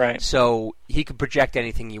screen. Right. So he could project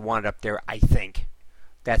anything he wanted up there. I think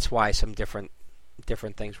that's why some different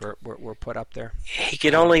things were put up there. He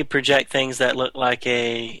could only project things that look like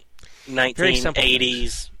a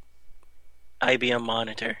 1980s IBM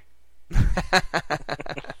monitor.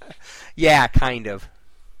 Yeah, kind of.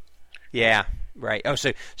 Yeah, right. Oh,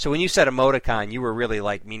 so when you said emoticon, you were really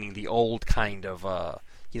like meaning the old kind of,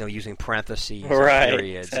 using parentheses, Right, and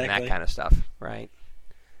periods, exactly. and that kind of stuff, right?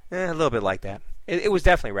 A little bit like that. It was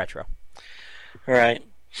definitely retro. Right.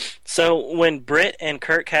 So when Britt and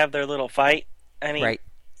Kirk have their little fight, I mean, Right.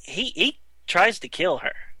 he tries to kill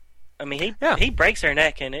her. I mean, Yeah. he breaks her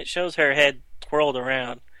neck, and it shows her head twirled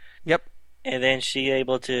around. Yep. And then she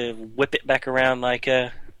able to whip it back around like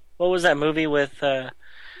what was that movie with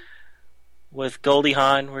Goldie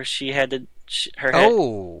Hawn where she had to her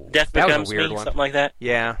head Death that was Becomes a weird Me, one. something like that.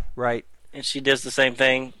 Yeah, right. And she does the same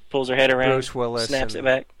thing, pulls her head around, Bruce Willis snaps it and-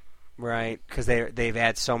 back. Right, because they've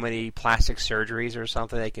had so many plastic surgeries or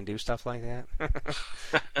something, they can do stuff like that.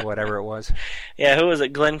 Whatever it was. Yeah, who was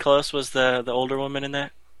it? Glenn Close was the older woman in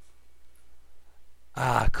that.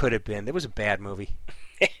 Could have been. It was a bad movie.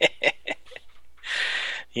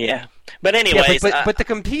 Yeah. But anyways... but the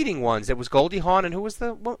competing ones, it was Goldie Hawn, and who was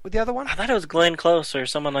the other one? I thought it was Glenn Close or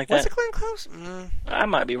someone like that. Was it Glenn Close? I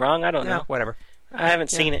might be wrong. I don't know. Whatever. I haven't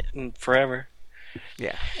seen it in forever.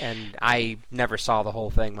 Yeah, and I never saw the whole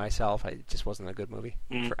thing myself. It just wasn't a good movie.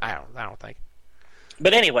 I don't think.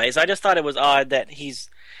 But anyways, I just thought it was odd that he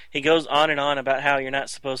goes on and on about how you're not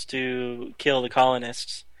supposed to kill the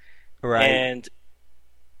colonists. Right. And,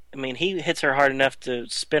 I mean, he hits her hard enough to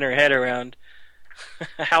spin her head around.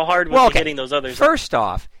 How hard was he hitting those others? First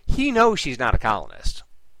off, he knows she's not a colonist.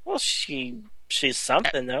 Well, she's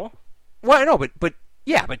something, though. Well, I know, but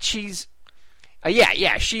she's...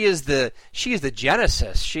 she is the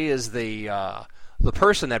genesis. She is the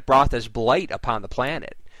person that brought this blight upon the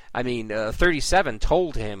planet. I mean, 37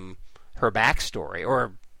 told him her backstory,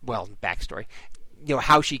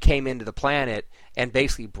 how she came into the planet and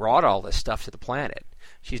basically brought all this stuff to the planet.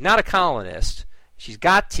 She's not a colonist. She's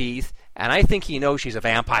got teeth, and I think he knows she's a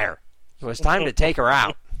vampire. So it's time to take her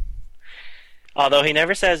out. Although he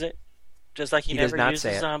never says it, just like he never does not uses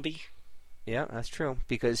say it. zombie. Yeah, that's true,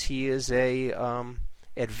 because he is a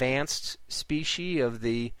advanced species of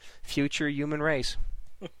the future human race.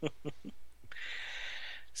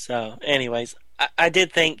 So, anyways, I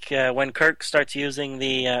did think when Kirk starts using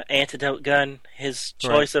the antidote gun, his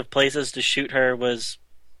choice of places to shoot her was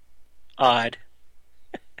odd.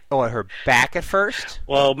 Oh, at her back at first?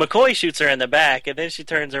 Well, McCoy shoots her in the back, and then she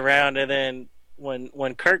turns around, and then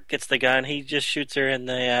when Kirk gets the gun, he just shoots her in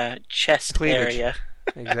the chest area.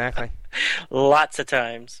 Exactly. Lots of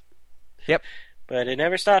times. Yep. But it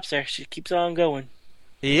never stops her. She keeps on going.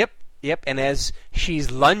 Yep. And as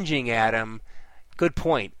she's lunging at him, good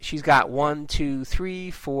point. She's got 1, 2,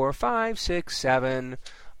 3, 4, 5, 6, 7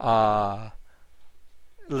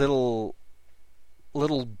 little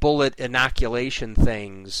bullet inoculation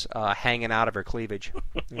things hanging out of her cleavage.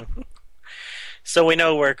 Yeah. So we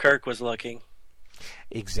know where Kirk was looking.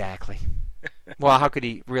 Exactly. Well, how could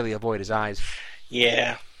he really avoid his eyes?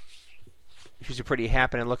 Yeah. She's a pretty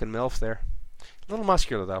happening-looking MILF there. A little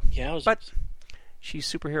muscular, though. Yeah, but she's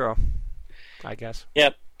superhero, I guess.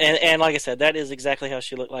 Yep. And like I said, that is exactly how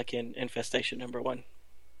she looked like in Infestation #1.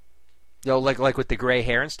 Like with the gray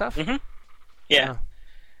hair and stuff? Mm-hmm. Yeah.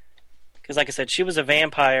 Because like I said, she was a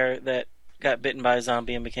vampire that got bitten by a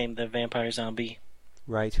zombie and became the vampire zombie.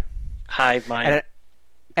 Right. Hive mind.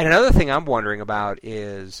 And another thing I'm wondering about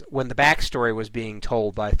is when the backstory was being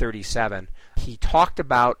told by 37, he talked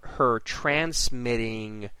about her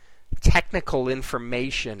transmitting technical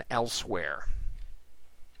information elsewhere.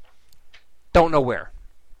 Don't know where.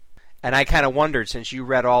 And I kind of wondered, since you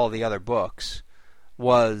read all of the other books,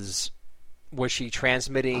 was she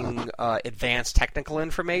transmitting advanced technical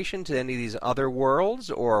information to any of these other worlds,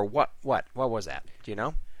 or what was that? Do you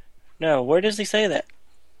know? No, where does he say that?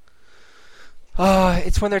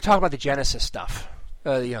 It's when they're talking about the Genesis stuff.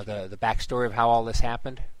 The backstory of how all this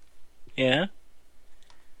happened. Yeah.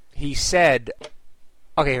 He said,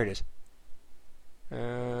 okay, here it is.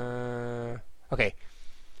 Okay.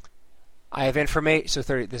 I have information. So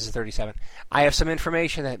this is 37. I have some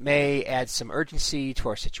information that may add some urgency to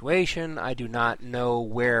our situation. I do not know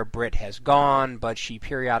where Britt has gone, but she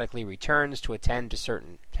periodically returns to attend to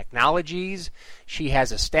certain technologies she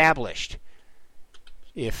has established.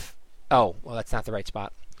 That's not the right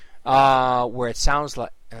spot. Where it sounds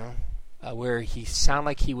like, where he sounded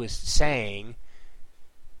like he was saying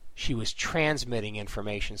she was transmitting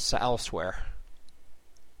information elsewhere.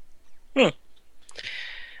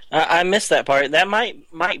 I missed that part. That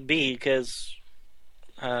might be because,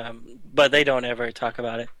 but they don't ever talk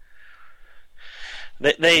about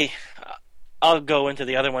it. I'll go into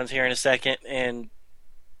the other ones here in a second, and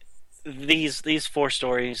these 4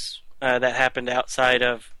 stories that happened outside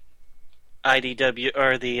of IDW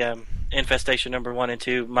or the Infestation #1 and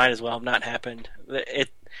 2 might as well have not happened.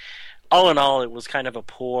 All in all, it was kind of a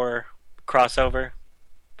poor crossover,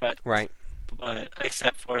 but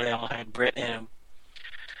except for they all had Britt in them.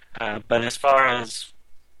 But as far as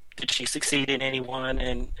did she succeed in any one,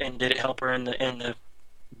 and did it help her in the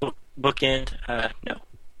bookend? No.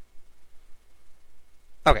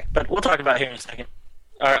 Okay, but we'll talk about it here in a second.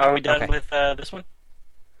 Are we done with this one?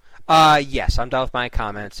 Yes, I'm done with my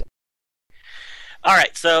comments. All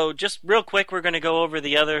right, so just real quick, we're going to go over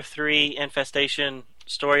the other 3 Infestation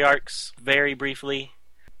story arcs very briefly.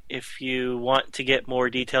 If you want to get more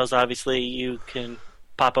details, obviously, you can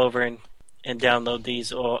pop over and download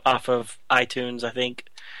these off of iTunes, I think,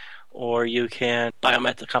 or you can buy them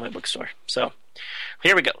at the comic book store. So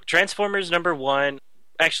here we go. Transformers #1.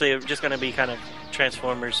 Actually, it's just going to be kind of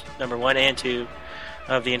Transformers #1 and 2.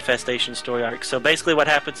 of the Infestation story arc. So basically what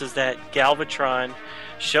happens is that Galvatron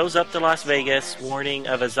shows up to Las Vegas warning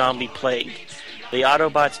of a zombie plague. The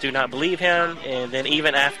Autobots do not believe him, and then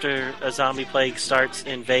even after a zombie plague starts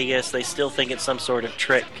in Vegas, they still think it's some sort of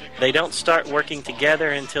trick. They don't start working together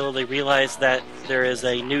until they realize that there is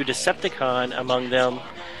a new Decepticon among them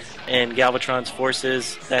and Galvatron's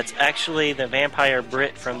forces that's actually the vampire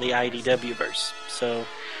Brit from the IDW verse. So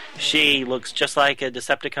she looks just like a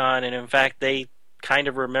Decepticon, and in fact they kind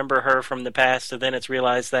of remember her from the past, and then it's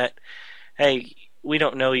realized that, hey, we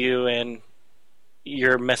don't know you, and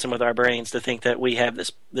you're messing with our brains to think that we have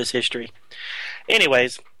this history.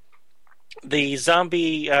 Anyways, the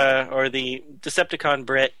zombie or the Decepticon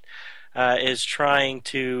Brit is trying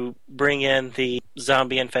to bring in the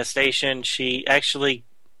zombie infestation. They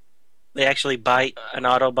actually bite an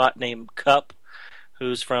Autobot named Cup,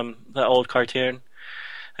 who's from the old cartoon,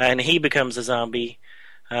 and he becomes a zombie.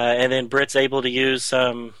 And then Brit's able to use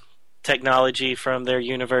some technology from their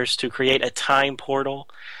universe to create a time portal,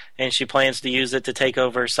 and she plans to use it to take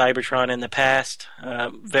over Cybertron in the past,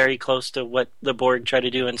 very close to what the Borg tried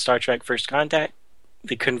to do in Star Trek First Contact.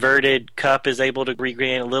 The converted Cup is able to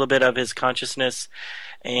regain a little bit of his consciousness,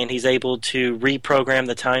 and he's able to reprogram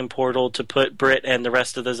the time portal to put Brit and the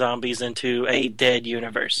rest of the zombies into a dead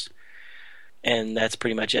universe. And that's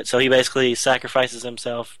pretty much it. So he basically sacrifices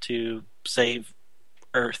himself to save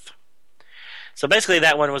Earth. So basically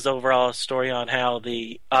that one was overall a story on how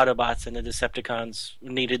the Autobots and the Decepticons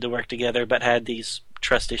needed to work together but had these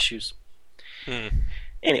trust issues.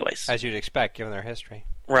 Anyways. As you'd expect, given their history.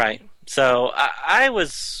 Right. So I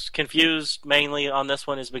was confused mainly on this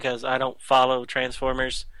one is because I don't follow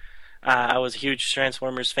Transformers. I was a huge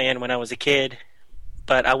Transformers fan when I was a kid,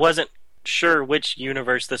 but I wasn't sure which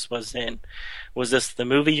universe this was in. Was this the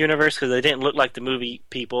movie universe? Because they didn't look like the movie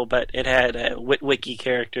people, but it had a Witwicky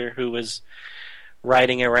character who was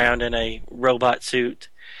riding around in a robot suit.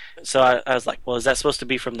 So I was like, well, is that supposed to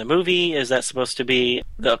be from the movie? Is that supposed to be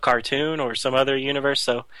the cartoon or some other universe?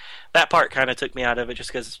 So that part kind of took me out of it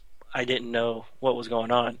just because I didn't know what was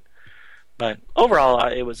going on. But overall,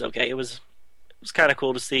 it was okay. It was kind of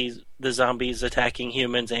cool to see the zombies attacking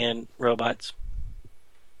humans and robots.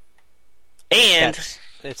 And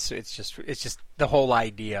it's just the whole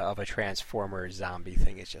idea of a Transformer zombie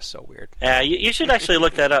thing is just so weird. Yeah, you should actually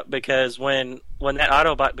look that up because when that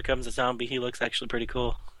Autobot becomes a zombie, he looks actually pretty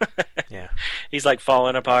cool. Yeah, he's like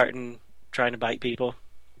falling apart and trying to bite people.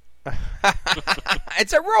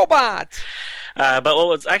 It's a robot. But what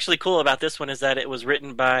was actually cool about this one is that it was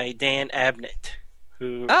written by Dan Abnett,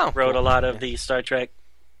 who wrote a lot of the Star Trek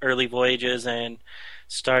early voyages and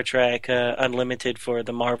Star Trek Unlimited for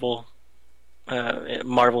the Marvel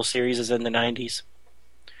series is in the 90s.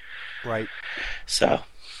 Right. So,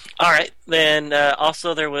 all right. Then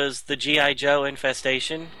also there was the G.I. Joe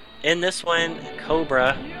infestation. In this one,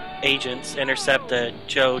 Cobra agents intercept a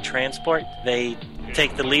Joe transport. They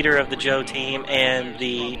take the leader of the Joe team and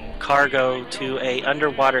the cargo to a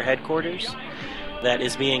underwater headquarters that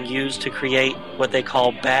is being used to create what they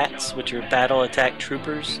call BATs, which are Battle Attack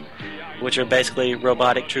Troopers, which are basically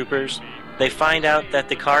robotic troopers. They find out that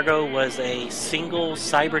the cargo was a single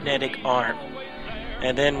cybernetic arm.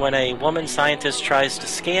 And then when a woman scientist tries to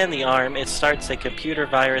scan the arm, it starts a computer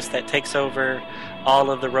virus that takes over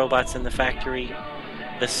all of the robots in the factory.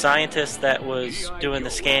 The scientist that was doing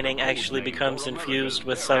the scanning actually becomes infused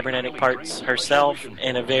with cybernetic parts herself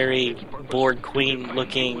in a very Borg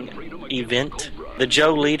Queen-looking event. The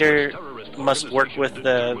Joe leader must work with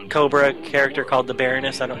the Cobra character called the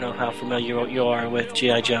Baroness. I don't know how familiar you are with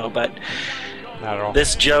G.I. Joe, but not at all.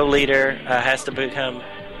 This Joe leader has to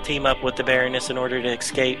team up with the Baroness in order to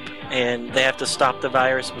escape, and they have to stop the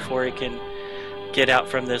virus before it can get out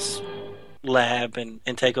from this lab and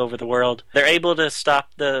take over the world. They're able to stop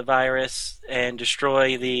the virus and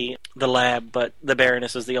destroy the lab, but the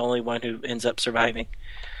Baroness is the only one who ends up surviving.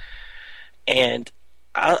 And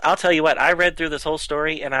I'll tell you what, I read through this whole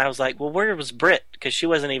story and I was like, well, where was Brit? Because she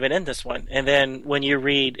wasn't even in this one. And then when you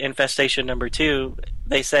read Infestation number 2,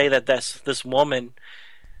 they say that this woman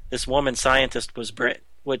scientist was Brit,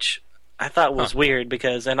 which I thought was weird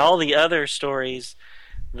because in all the other stories,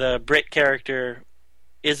 the Brit character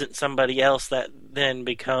isn't somebody else that then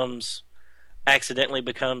accidentally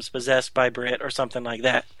becomes possessed by Brit or something like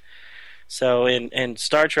that. So in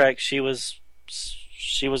Star Trek, she was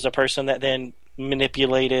a person that then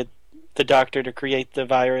manipulated the Doctor to create the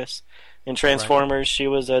virus. In Transformers, she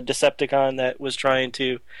was a Decepticon that was trying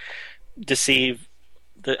to deceive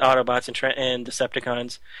the Autobots and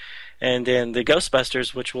Decepticons. And in the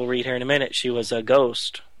Ghostbusters, which we'll read here in a minute, she was a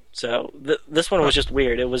ghost. So this one was just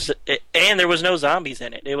weird. And there was no zombies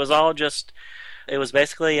in it. It was all just It was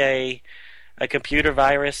basically a computer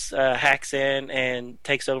virus hacks in and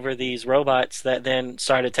takes over these robots that then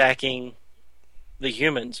start attacking the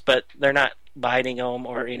humans, but they're not biting them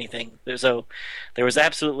or anything. So there was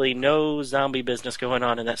absolutely no zombie business going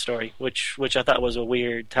on in that story, which I thought was a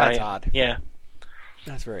weird tie. That's odd. Yeah.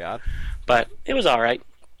 That's very odd. But it was all right.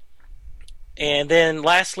 And then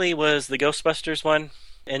lastly was the Ghostbusters one.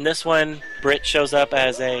 In this one, Britt shows up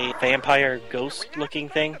as a vampire ghost-looking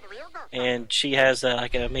thing, and she has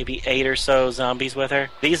like maybe 8 or so zombies with her.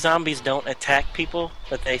 These zombies don't attack people,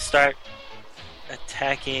 but they start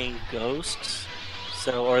attacking ghosts.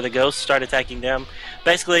 Or the ghosts start attacking them.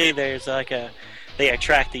 Basically, there's they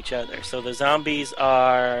attract each other. So the zombies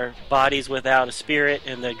are bodies without a spirit,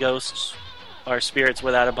 and the ghosts are spirits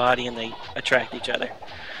without a body, and they attract each other.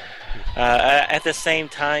 At the same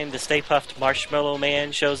time, the Stay Puft Marshmallow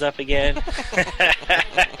Man shows up again.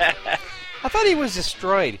 I thought he was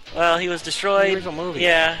destroyed. Well, he was destroyed. In the original movie.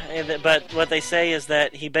 Yeah, but what they say is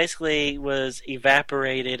that he basically was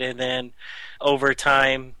evaporated, and then over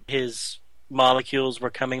time, his molecules were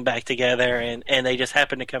coming back together, and they just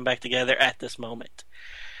happened to come back together at this moment.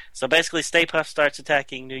 So basically, Stay Puft starts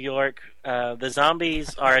attacking New York. The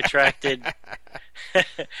zombies are attracted.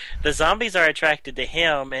 The zombies are attracted to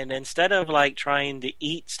him, and instead of like trying to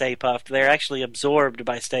eat Stay Puft, they're actually absorbed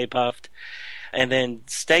by Stay Puft. And then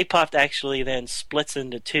Stay Puft actually then splits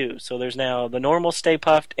into 2. So there's now the normal Stay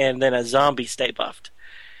Puft and then a zombie Stay Puft,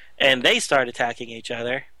 and they start attacking each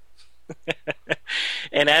other.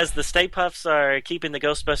 And as the Stay Puffs are keeping the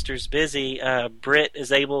Ghostbusters busy, Britt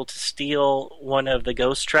is able to steal one of the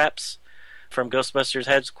ghost traps from Ghostbusters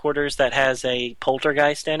headquarters that has a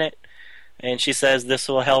poltergeist in it. And she says this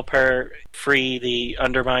will help her free the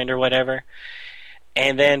Undermind or whatever.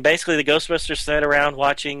 And then basically the Ghostbusters sit around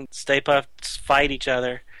watching Stay Puffs fight each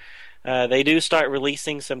other. They do start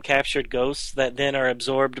releasing some captured ghosts that then are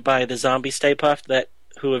absorbed by the zombie Stay Puft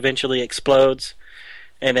who eventually explodes.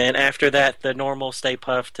 And then after that, the normal Stay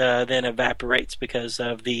Puft then evaporates because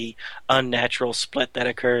of the unnatural split that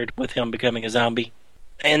occurred with him becoming a zombie.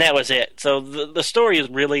 And that was it. So the story is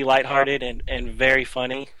really lighthearted and very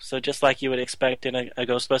funny. So just like you would expect in a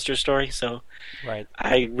Ghostbusters story. So right.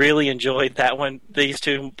 I really enjoyed that one. These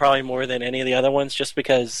two probably more than any of the other ones, just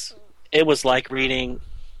because it was like reading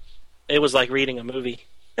a movie.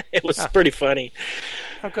 It was pretty funny.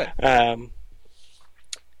 Oh, good.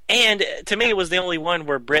 And to me, it was the only one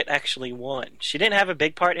where Britt actually won. She didn't have a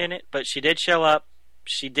big part in it, but she did show up.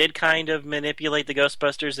 She did kind of manipulate the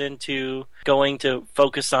Ghostbusters into going to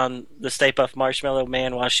focus on the Stay Puft Marshmallow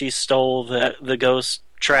Man while she stole the ghost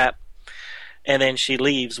trap. And then she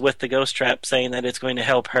leaves with the ghost trap, saying that it's going to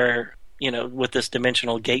help her, with this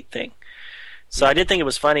dimensional gate thing. So I did think it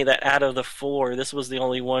was funny that out of the 4, this was the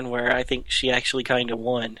only one where I think she actually kind of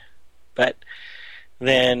won. But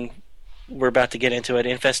then we're about to get into it.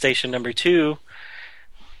 Infestation number 2,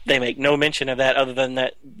 they make no mention of that other than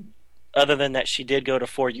that she did go to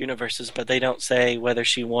 4 universes, but they don't say whether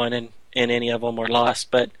she won in any of them or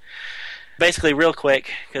lost. But basically, real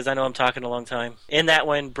quick, because I know I'm talking a long time, in that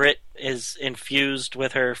one, Britt is infused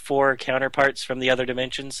with her 4 counterparts from the other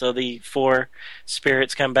dimensions, so the 4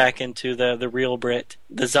 spirits come back into the real Britt.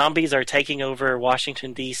 The zombies are taking over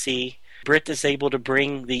Washington, D.C., Britt is able to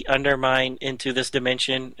bring the Undermind into this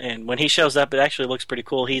dimension, and when he shows up, it actually looks pretty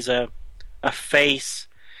cool. He's a face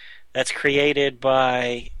that's created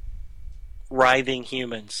by writhing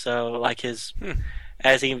humans. So, like as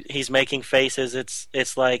he's making faces,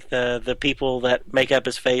 it's like the people that make up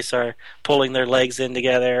his face are pulling their legs in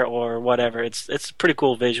together or whatever. It's a pretty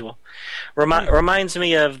cool visual. Reminds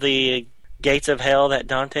me of the Gates of Hell that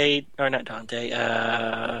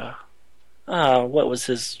what was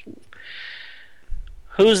his?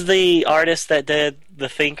 Who's the artist that did The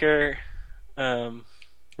Thinker? Rodan?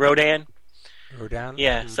 Rodan?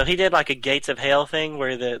 Yeah, Mm-hmm. so he did like a Gates of Hell thing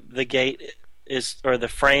where the gate is, or the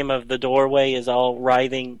frame of the doorway is all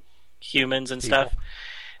writhing humans and stuff.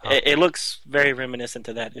 It looks very reminiscent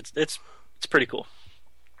to that. It's pretty cool.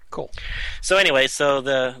 Cool. So anyway,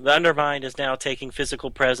 the Undermind is now taking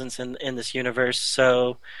physical presence in this universe.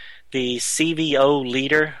 So the CVO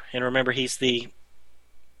leader, and remember he's the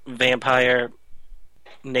vampire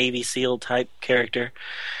Navy SEAL type character.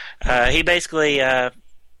 He basically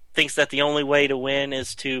thinks that the only way to win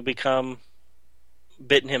is to become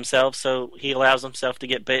bitten himself, so he allows himself to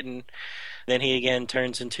get bitten. Then he again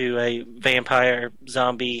turns into a vampire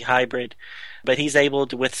zombie hybrid. But he's able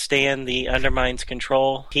to withstand the Undermind's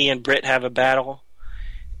control. He and Britt have a battle,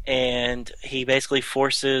 and he basically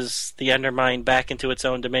forces the Undermind back into its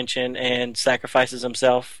own dimension and sacrifices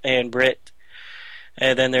himself and Britt.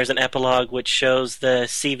 And then there's an epilogue which shows the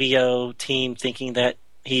CVO team thinking that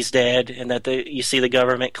he's dead, and that you see the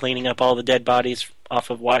government cleaning up all the dead bodies off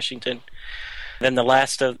of Washington. Then the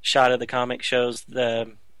last shot of the comic shows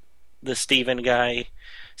the Stephen guy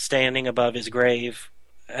standing above his grave,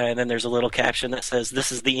 and then there's a little caption that says,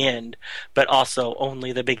 "This is the end, but also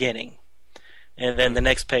only the beginning." And then the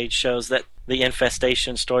next page shows that the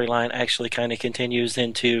infestation storyline actually kind of continues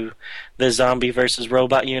into the zombie versus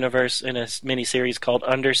robot universe in a miniseries called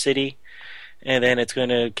Undercity. And then it's going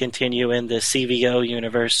to continue in the CVO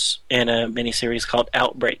universe in a miniseries called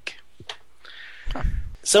Outbreak. Huh.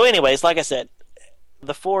 So anyways, like I said,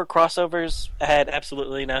 the 4 crossovers had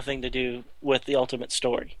absolutely nothing to do with the ultimate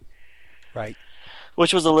story. Right.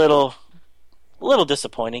 Which was a little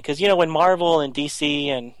disappointing, because, when Marvel and DC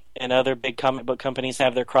and other big comic book companies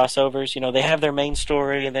have their crossovers, they have their main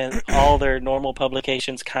story, and then all their normal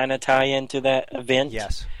publications kind of tie into that event.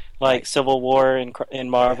 Yes. Like right. Civil War in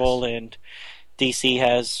Marvel, yes. and DC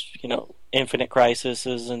has, Infinite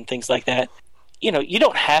Crises and things like that. You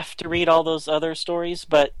don't have to read all those other stories,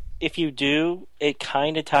 but if you do, it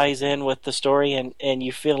kind of ties in with the story, and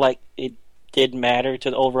you feel like it did matter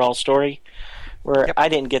to the overall story, where yep. I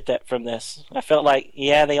didn't get that from this. I felt like,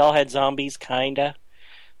 yeah, they all had zombies, kinda,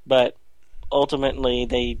 but ultimately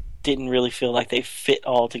they didn't really feel like they fit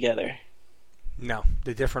all together. No,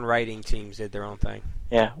 the different writing teams did their own thing.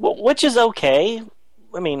 Yeah, which is okay.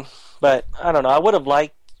 I mean, but I don't know. I would have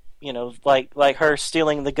liked, like her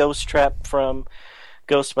stealing the ghost trap from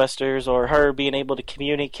Ghostbusters, or her being able to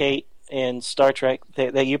communicate in Star Trek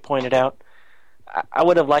that you pointed out. I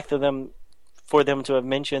would have liked for them to have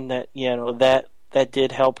mentioned that, that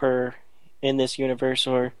did help her in this universe,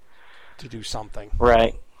 or to do something.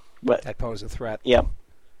 Right. But that posed a threat. Yeah.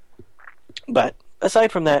 But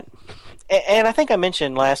aside from that, and I think I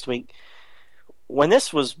mentioned last week, when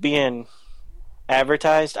this was being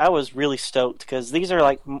advertised, I was really stoked, because these are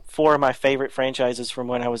like 4 of my favorite franchises from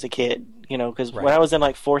when I was a kid. Because right. when I was in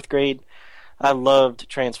like 4th grade, I loved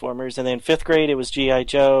Transformers, and then 5th grade it was G.I.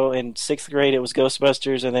 Joe, and 6th grade it was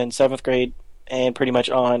Ghostbusters, and then 7th grade and pretty much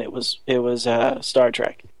on it was Star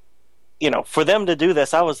Trek. For them to do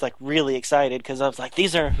this, I was like really excited, because I was like,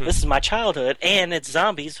 this is my childhood, and it's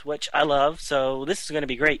zombies, which I love, so this is going to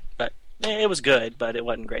be great. But it was good, but it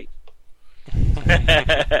wasn't great.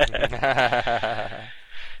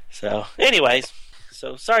 So, anyways,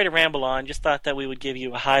 sorry to ramble on. Just thought that we would give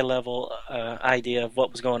you a high-level idea of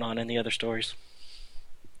what was going on in the other stories.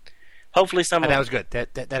 Hopefully, that was good.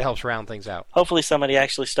 That helps round things out. Hopefully, somebody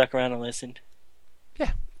actually stuck around and listened.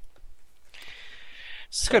 Yeah,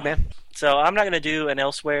 it's good, man. So I'm not going to do an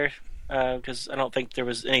elsewhere, because I don't think there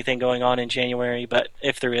was anything going on in January. But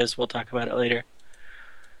if there is, we'll talk about it later,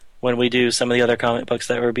 when we do some of the other comic books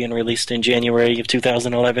that were being released in January of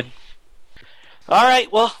 2011. All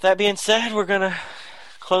right, well, that being said, we're going to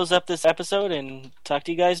close up this episode and talk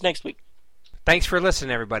to you guys next week. Thanks for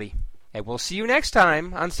listening, everybody. And we'll see you next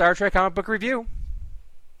time on Star Trek Comic Book Review.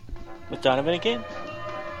 With Donovan again.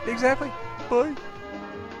 Exactly. Bye.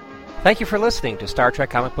 Thank you for listening to Star Trek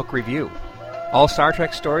Comic Book Review. All Star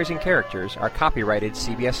Trek stories and characters are copyrighted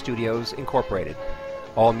CBS Studios Incorporated.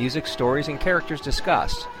 All music, stories, and characters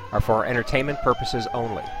discussed are for entertainment purposes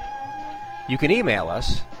only. You can email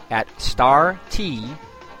us at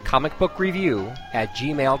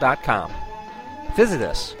startcomicbookreview@gmail.com. Visit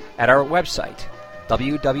us at our website,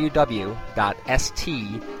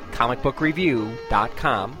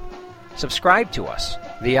 www.stcomicbookreview.com. Subscribe to us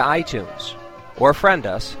via iTunes, or friend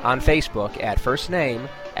us on Facebook at first name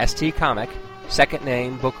ST Comic, second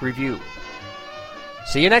name Book Review.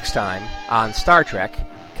 See you next time on Star Trek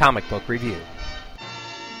Comic Book Review.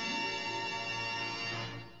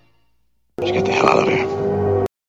 Let's get the hell out of here.